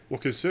 Well,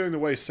 considering the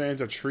way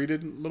Sansa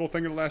treated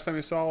Littlefinger the last time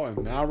he saw,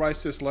 and now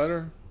writes this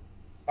letter,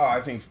 Oh,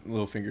 I think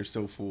Littlefinger's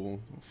still full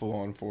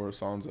on for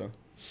Sansa.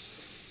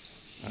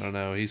 I don't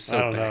know. He's so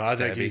I don't know. I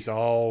think backstabby. he's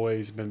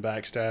always been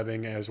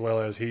backstabbing, as well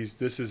as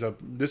this is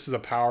a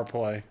power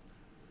play.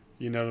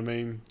 You know what I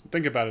mean?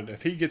 Think about it.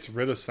 If he gets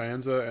rid of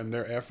Sansa and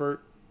their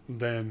effort,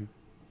 then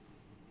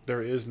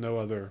there is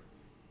nothing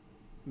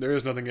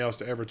else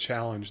to ever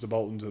challenge the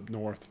Boltons up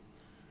north,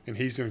 and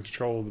he's in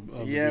control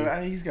of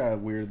Yeah, he's got a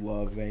weird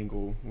love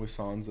angle with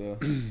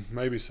Sansa.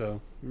 maybe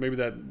so. Maybe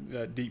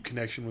that deep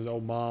connection with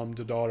old mom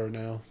to daughter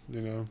now.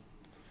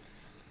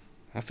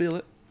 I feel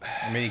it.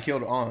 I mean, he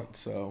killed Aunt,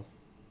 so.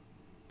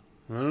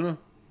 I don't know.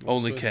 We'll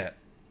Only see. cat.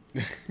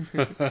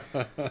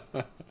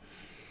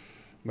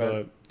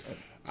 But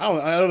I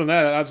don't. Other than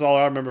that, that's all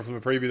I remember from the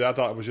preview. That I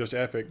thought was just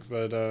epic.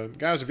 But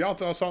guys, if y'all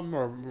thought something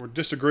or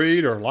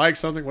disagreed or liked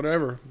something,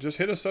 whatever, just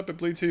hit us up at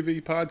Bleed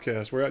TV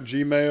Podcast. We're at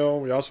Gmail.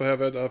 We also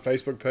have a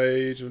Facebook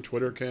page and a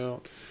Twitter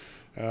account.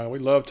 We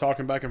love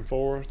talking back and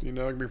forth. It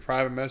can be a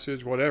private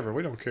message, whatever.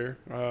 We don't care.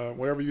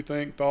 Whatever you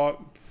think,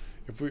 thought.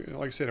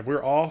 Like I said, if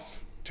we're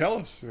off, tell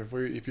us.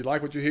 If you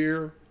like what you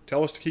hear,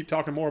 tell us to keep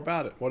talking more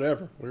about it.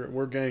 Whatever.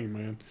 We're game,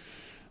 man.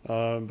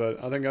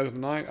 But I think other than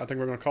tonight, I think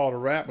we're going to call it a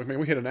wrap. I mean,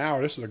 we hit an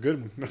hour. This is a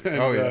good one. And,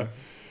 Oh, yeah.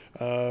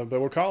 but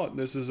we'll call it.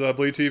 This is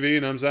Bleed TV,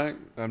 and I'm Zach.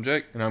 I'm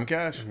Jake. And I'm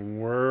Cash.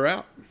 And we're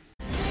out.